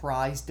a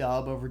surprise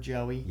dub over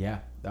Joey. Yeah,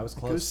 that was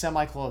close. It was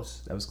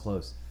semi-close. That was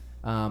close.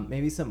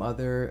 Maybe some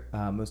other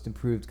most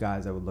improved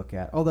guys I would look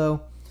at.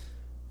 Although,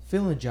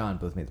 Phil and John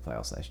both made the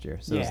playoffs last year.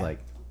 So it was like...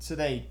 So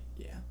they...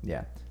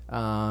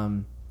 Yeah.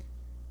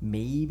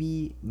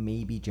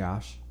 Maybe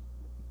Josh.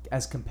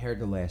 As compared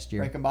to last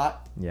year. Reichenbach?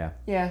 Yeah.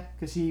 Yeah,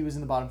 because he was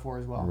in the bottom 4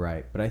 as well.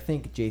 Right. But I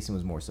think Jason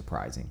was more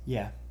surprising.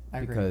 Yeah, I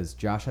agree. Because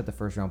Josh had the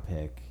first round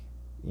pick.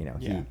 You know,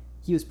 Yeah.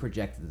 he was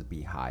projected to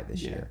be high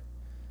this year.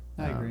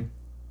 I agree.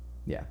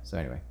 Yeah, so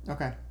anyway.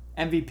 Okay.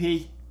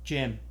 MVP,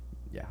 Jim.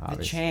 Yeah, The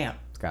obviously. champ.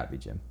 It's got to be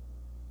Jim.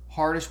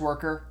 Hardest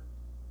worker,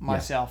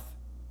 myself.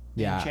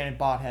 Yeah. Enchanted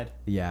Bothead.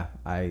 Yeah,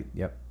 I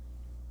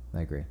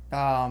agree.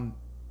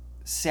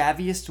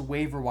 Savviest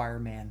waiver wire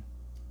man,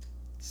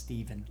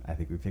 Steven. I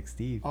think we picked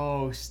Steve.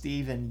 Oh,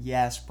 Steven.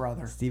 Yes,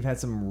 brother. Steve had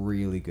some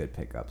really good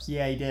pickups.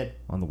 Yeah, he did.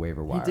 On the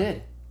waiver wire. He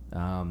did.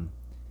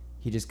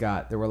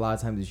 There were a lot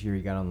of times this year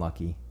he got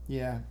unlucky.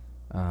 Yeah.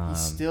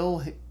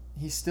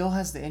 He still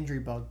has the injury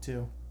bug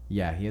too.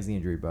 Yeah, he has the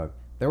injury bug.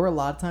 There were a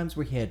lot of times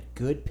where he had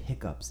good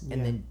pickups and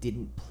Yeah. then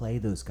didn't play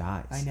those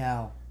guys. I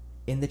know.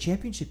 In the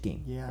championship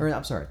game. Yeah. Or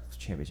I'm sorry,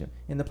 championship.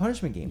 In the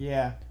punishment game.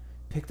 Yeah.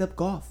 Picked up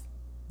Goff.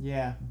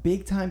 Yeah.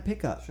 Big time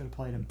pickup. Should have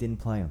played him. Didn't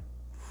play him.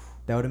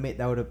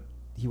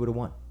 He would have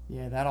won.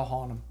 Yeah, that'll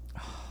haunt him.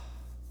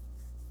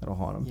 That'll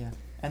haunt him. Yeah.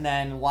 And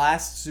then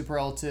last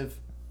superlative,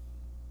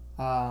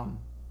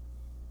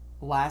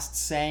 last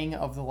saying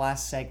of the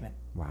last segment.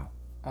 Wow.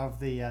 Of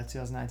the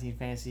 2019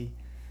 Fantasy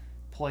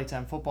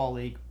Playtime Football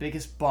League.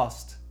 Biggest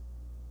bust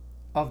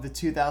of the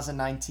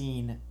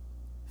 2019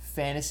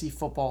 fantasy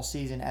football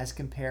season as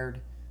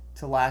compared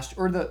to last,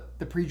 or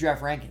the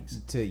pre-draft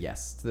rankings.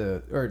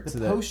 The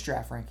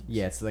post-draft rankings.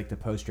 Yeah, it's like the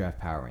post-draft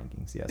power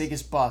rankings. Yes.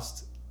 Biggest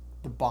bust,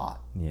 the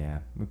bot. Yeah,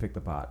 we picked the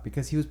bot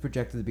because he was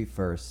projected to be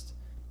first.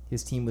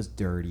 His team was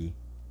dirty.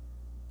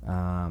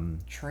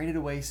 Traded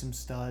away some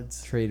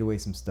studs.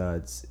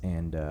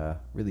 And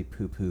really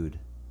poo-pooed.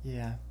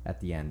 Yeah.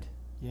 At the end.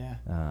 Yeah.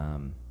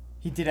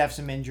 He did have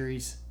some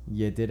injuries.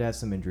 Yeah, did have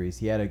some injuries.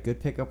 He had a good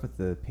pickup with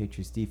the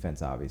Patriots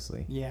defense,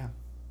 obviously. Yeah.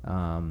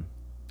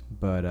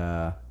 But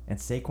and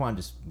Saquon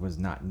just was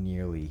not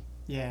nearly.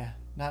 Yeah,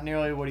 not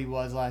nearly what he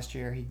was last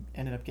year. He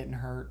ended up getting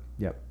hurt.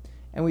 Yep.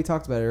 And we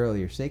talked about it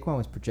earlier. Saquon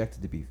was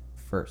projected to be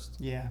first.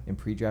 Yeah. In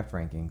pre-draft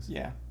rankings.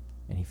 Yeah.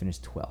 And he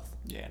finished 12th.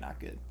 Yeah, not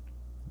good.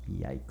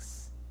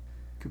 Yikes.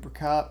 Cooper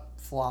Kupp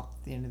flopped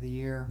at the end of the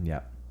year.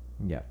 Yep.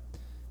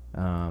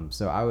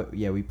 So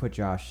we put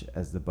Josh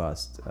as the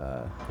bust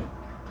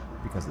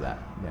because of that.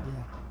 Yeah.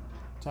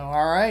 So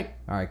all right,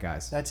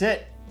 guys. That's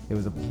it. It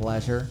was a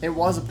pleasure. It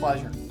was a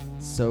pleasure.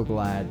 So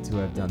glad to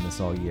have done this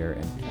all year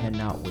and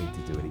cannot wait to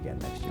do it again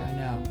next year. I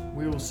know.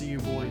 We will see you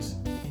boys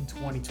in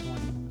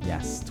 2020.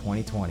 Yes,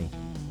 2020.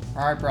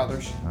 All right,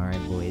 brothers. All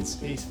right, boys.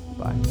 Peace.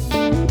 Bye.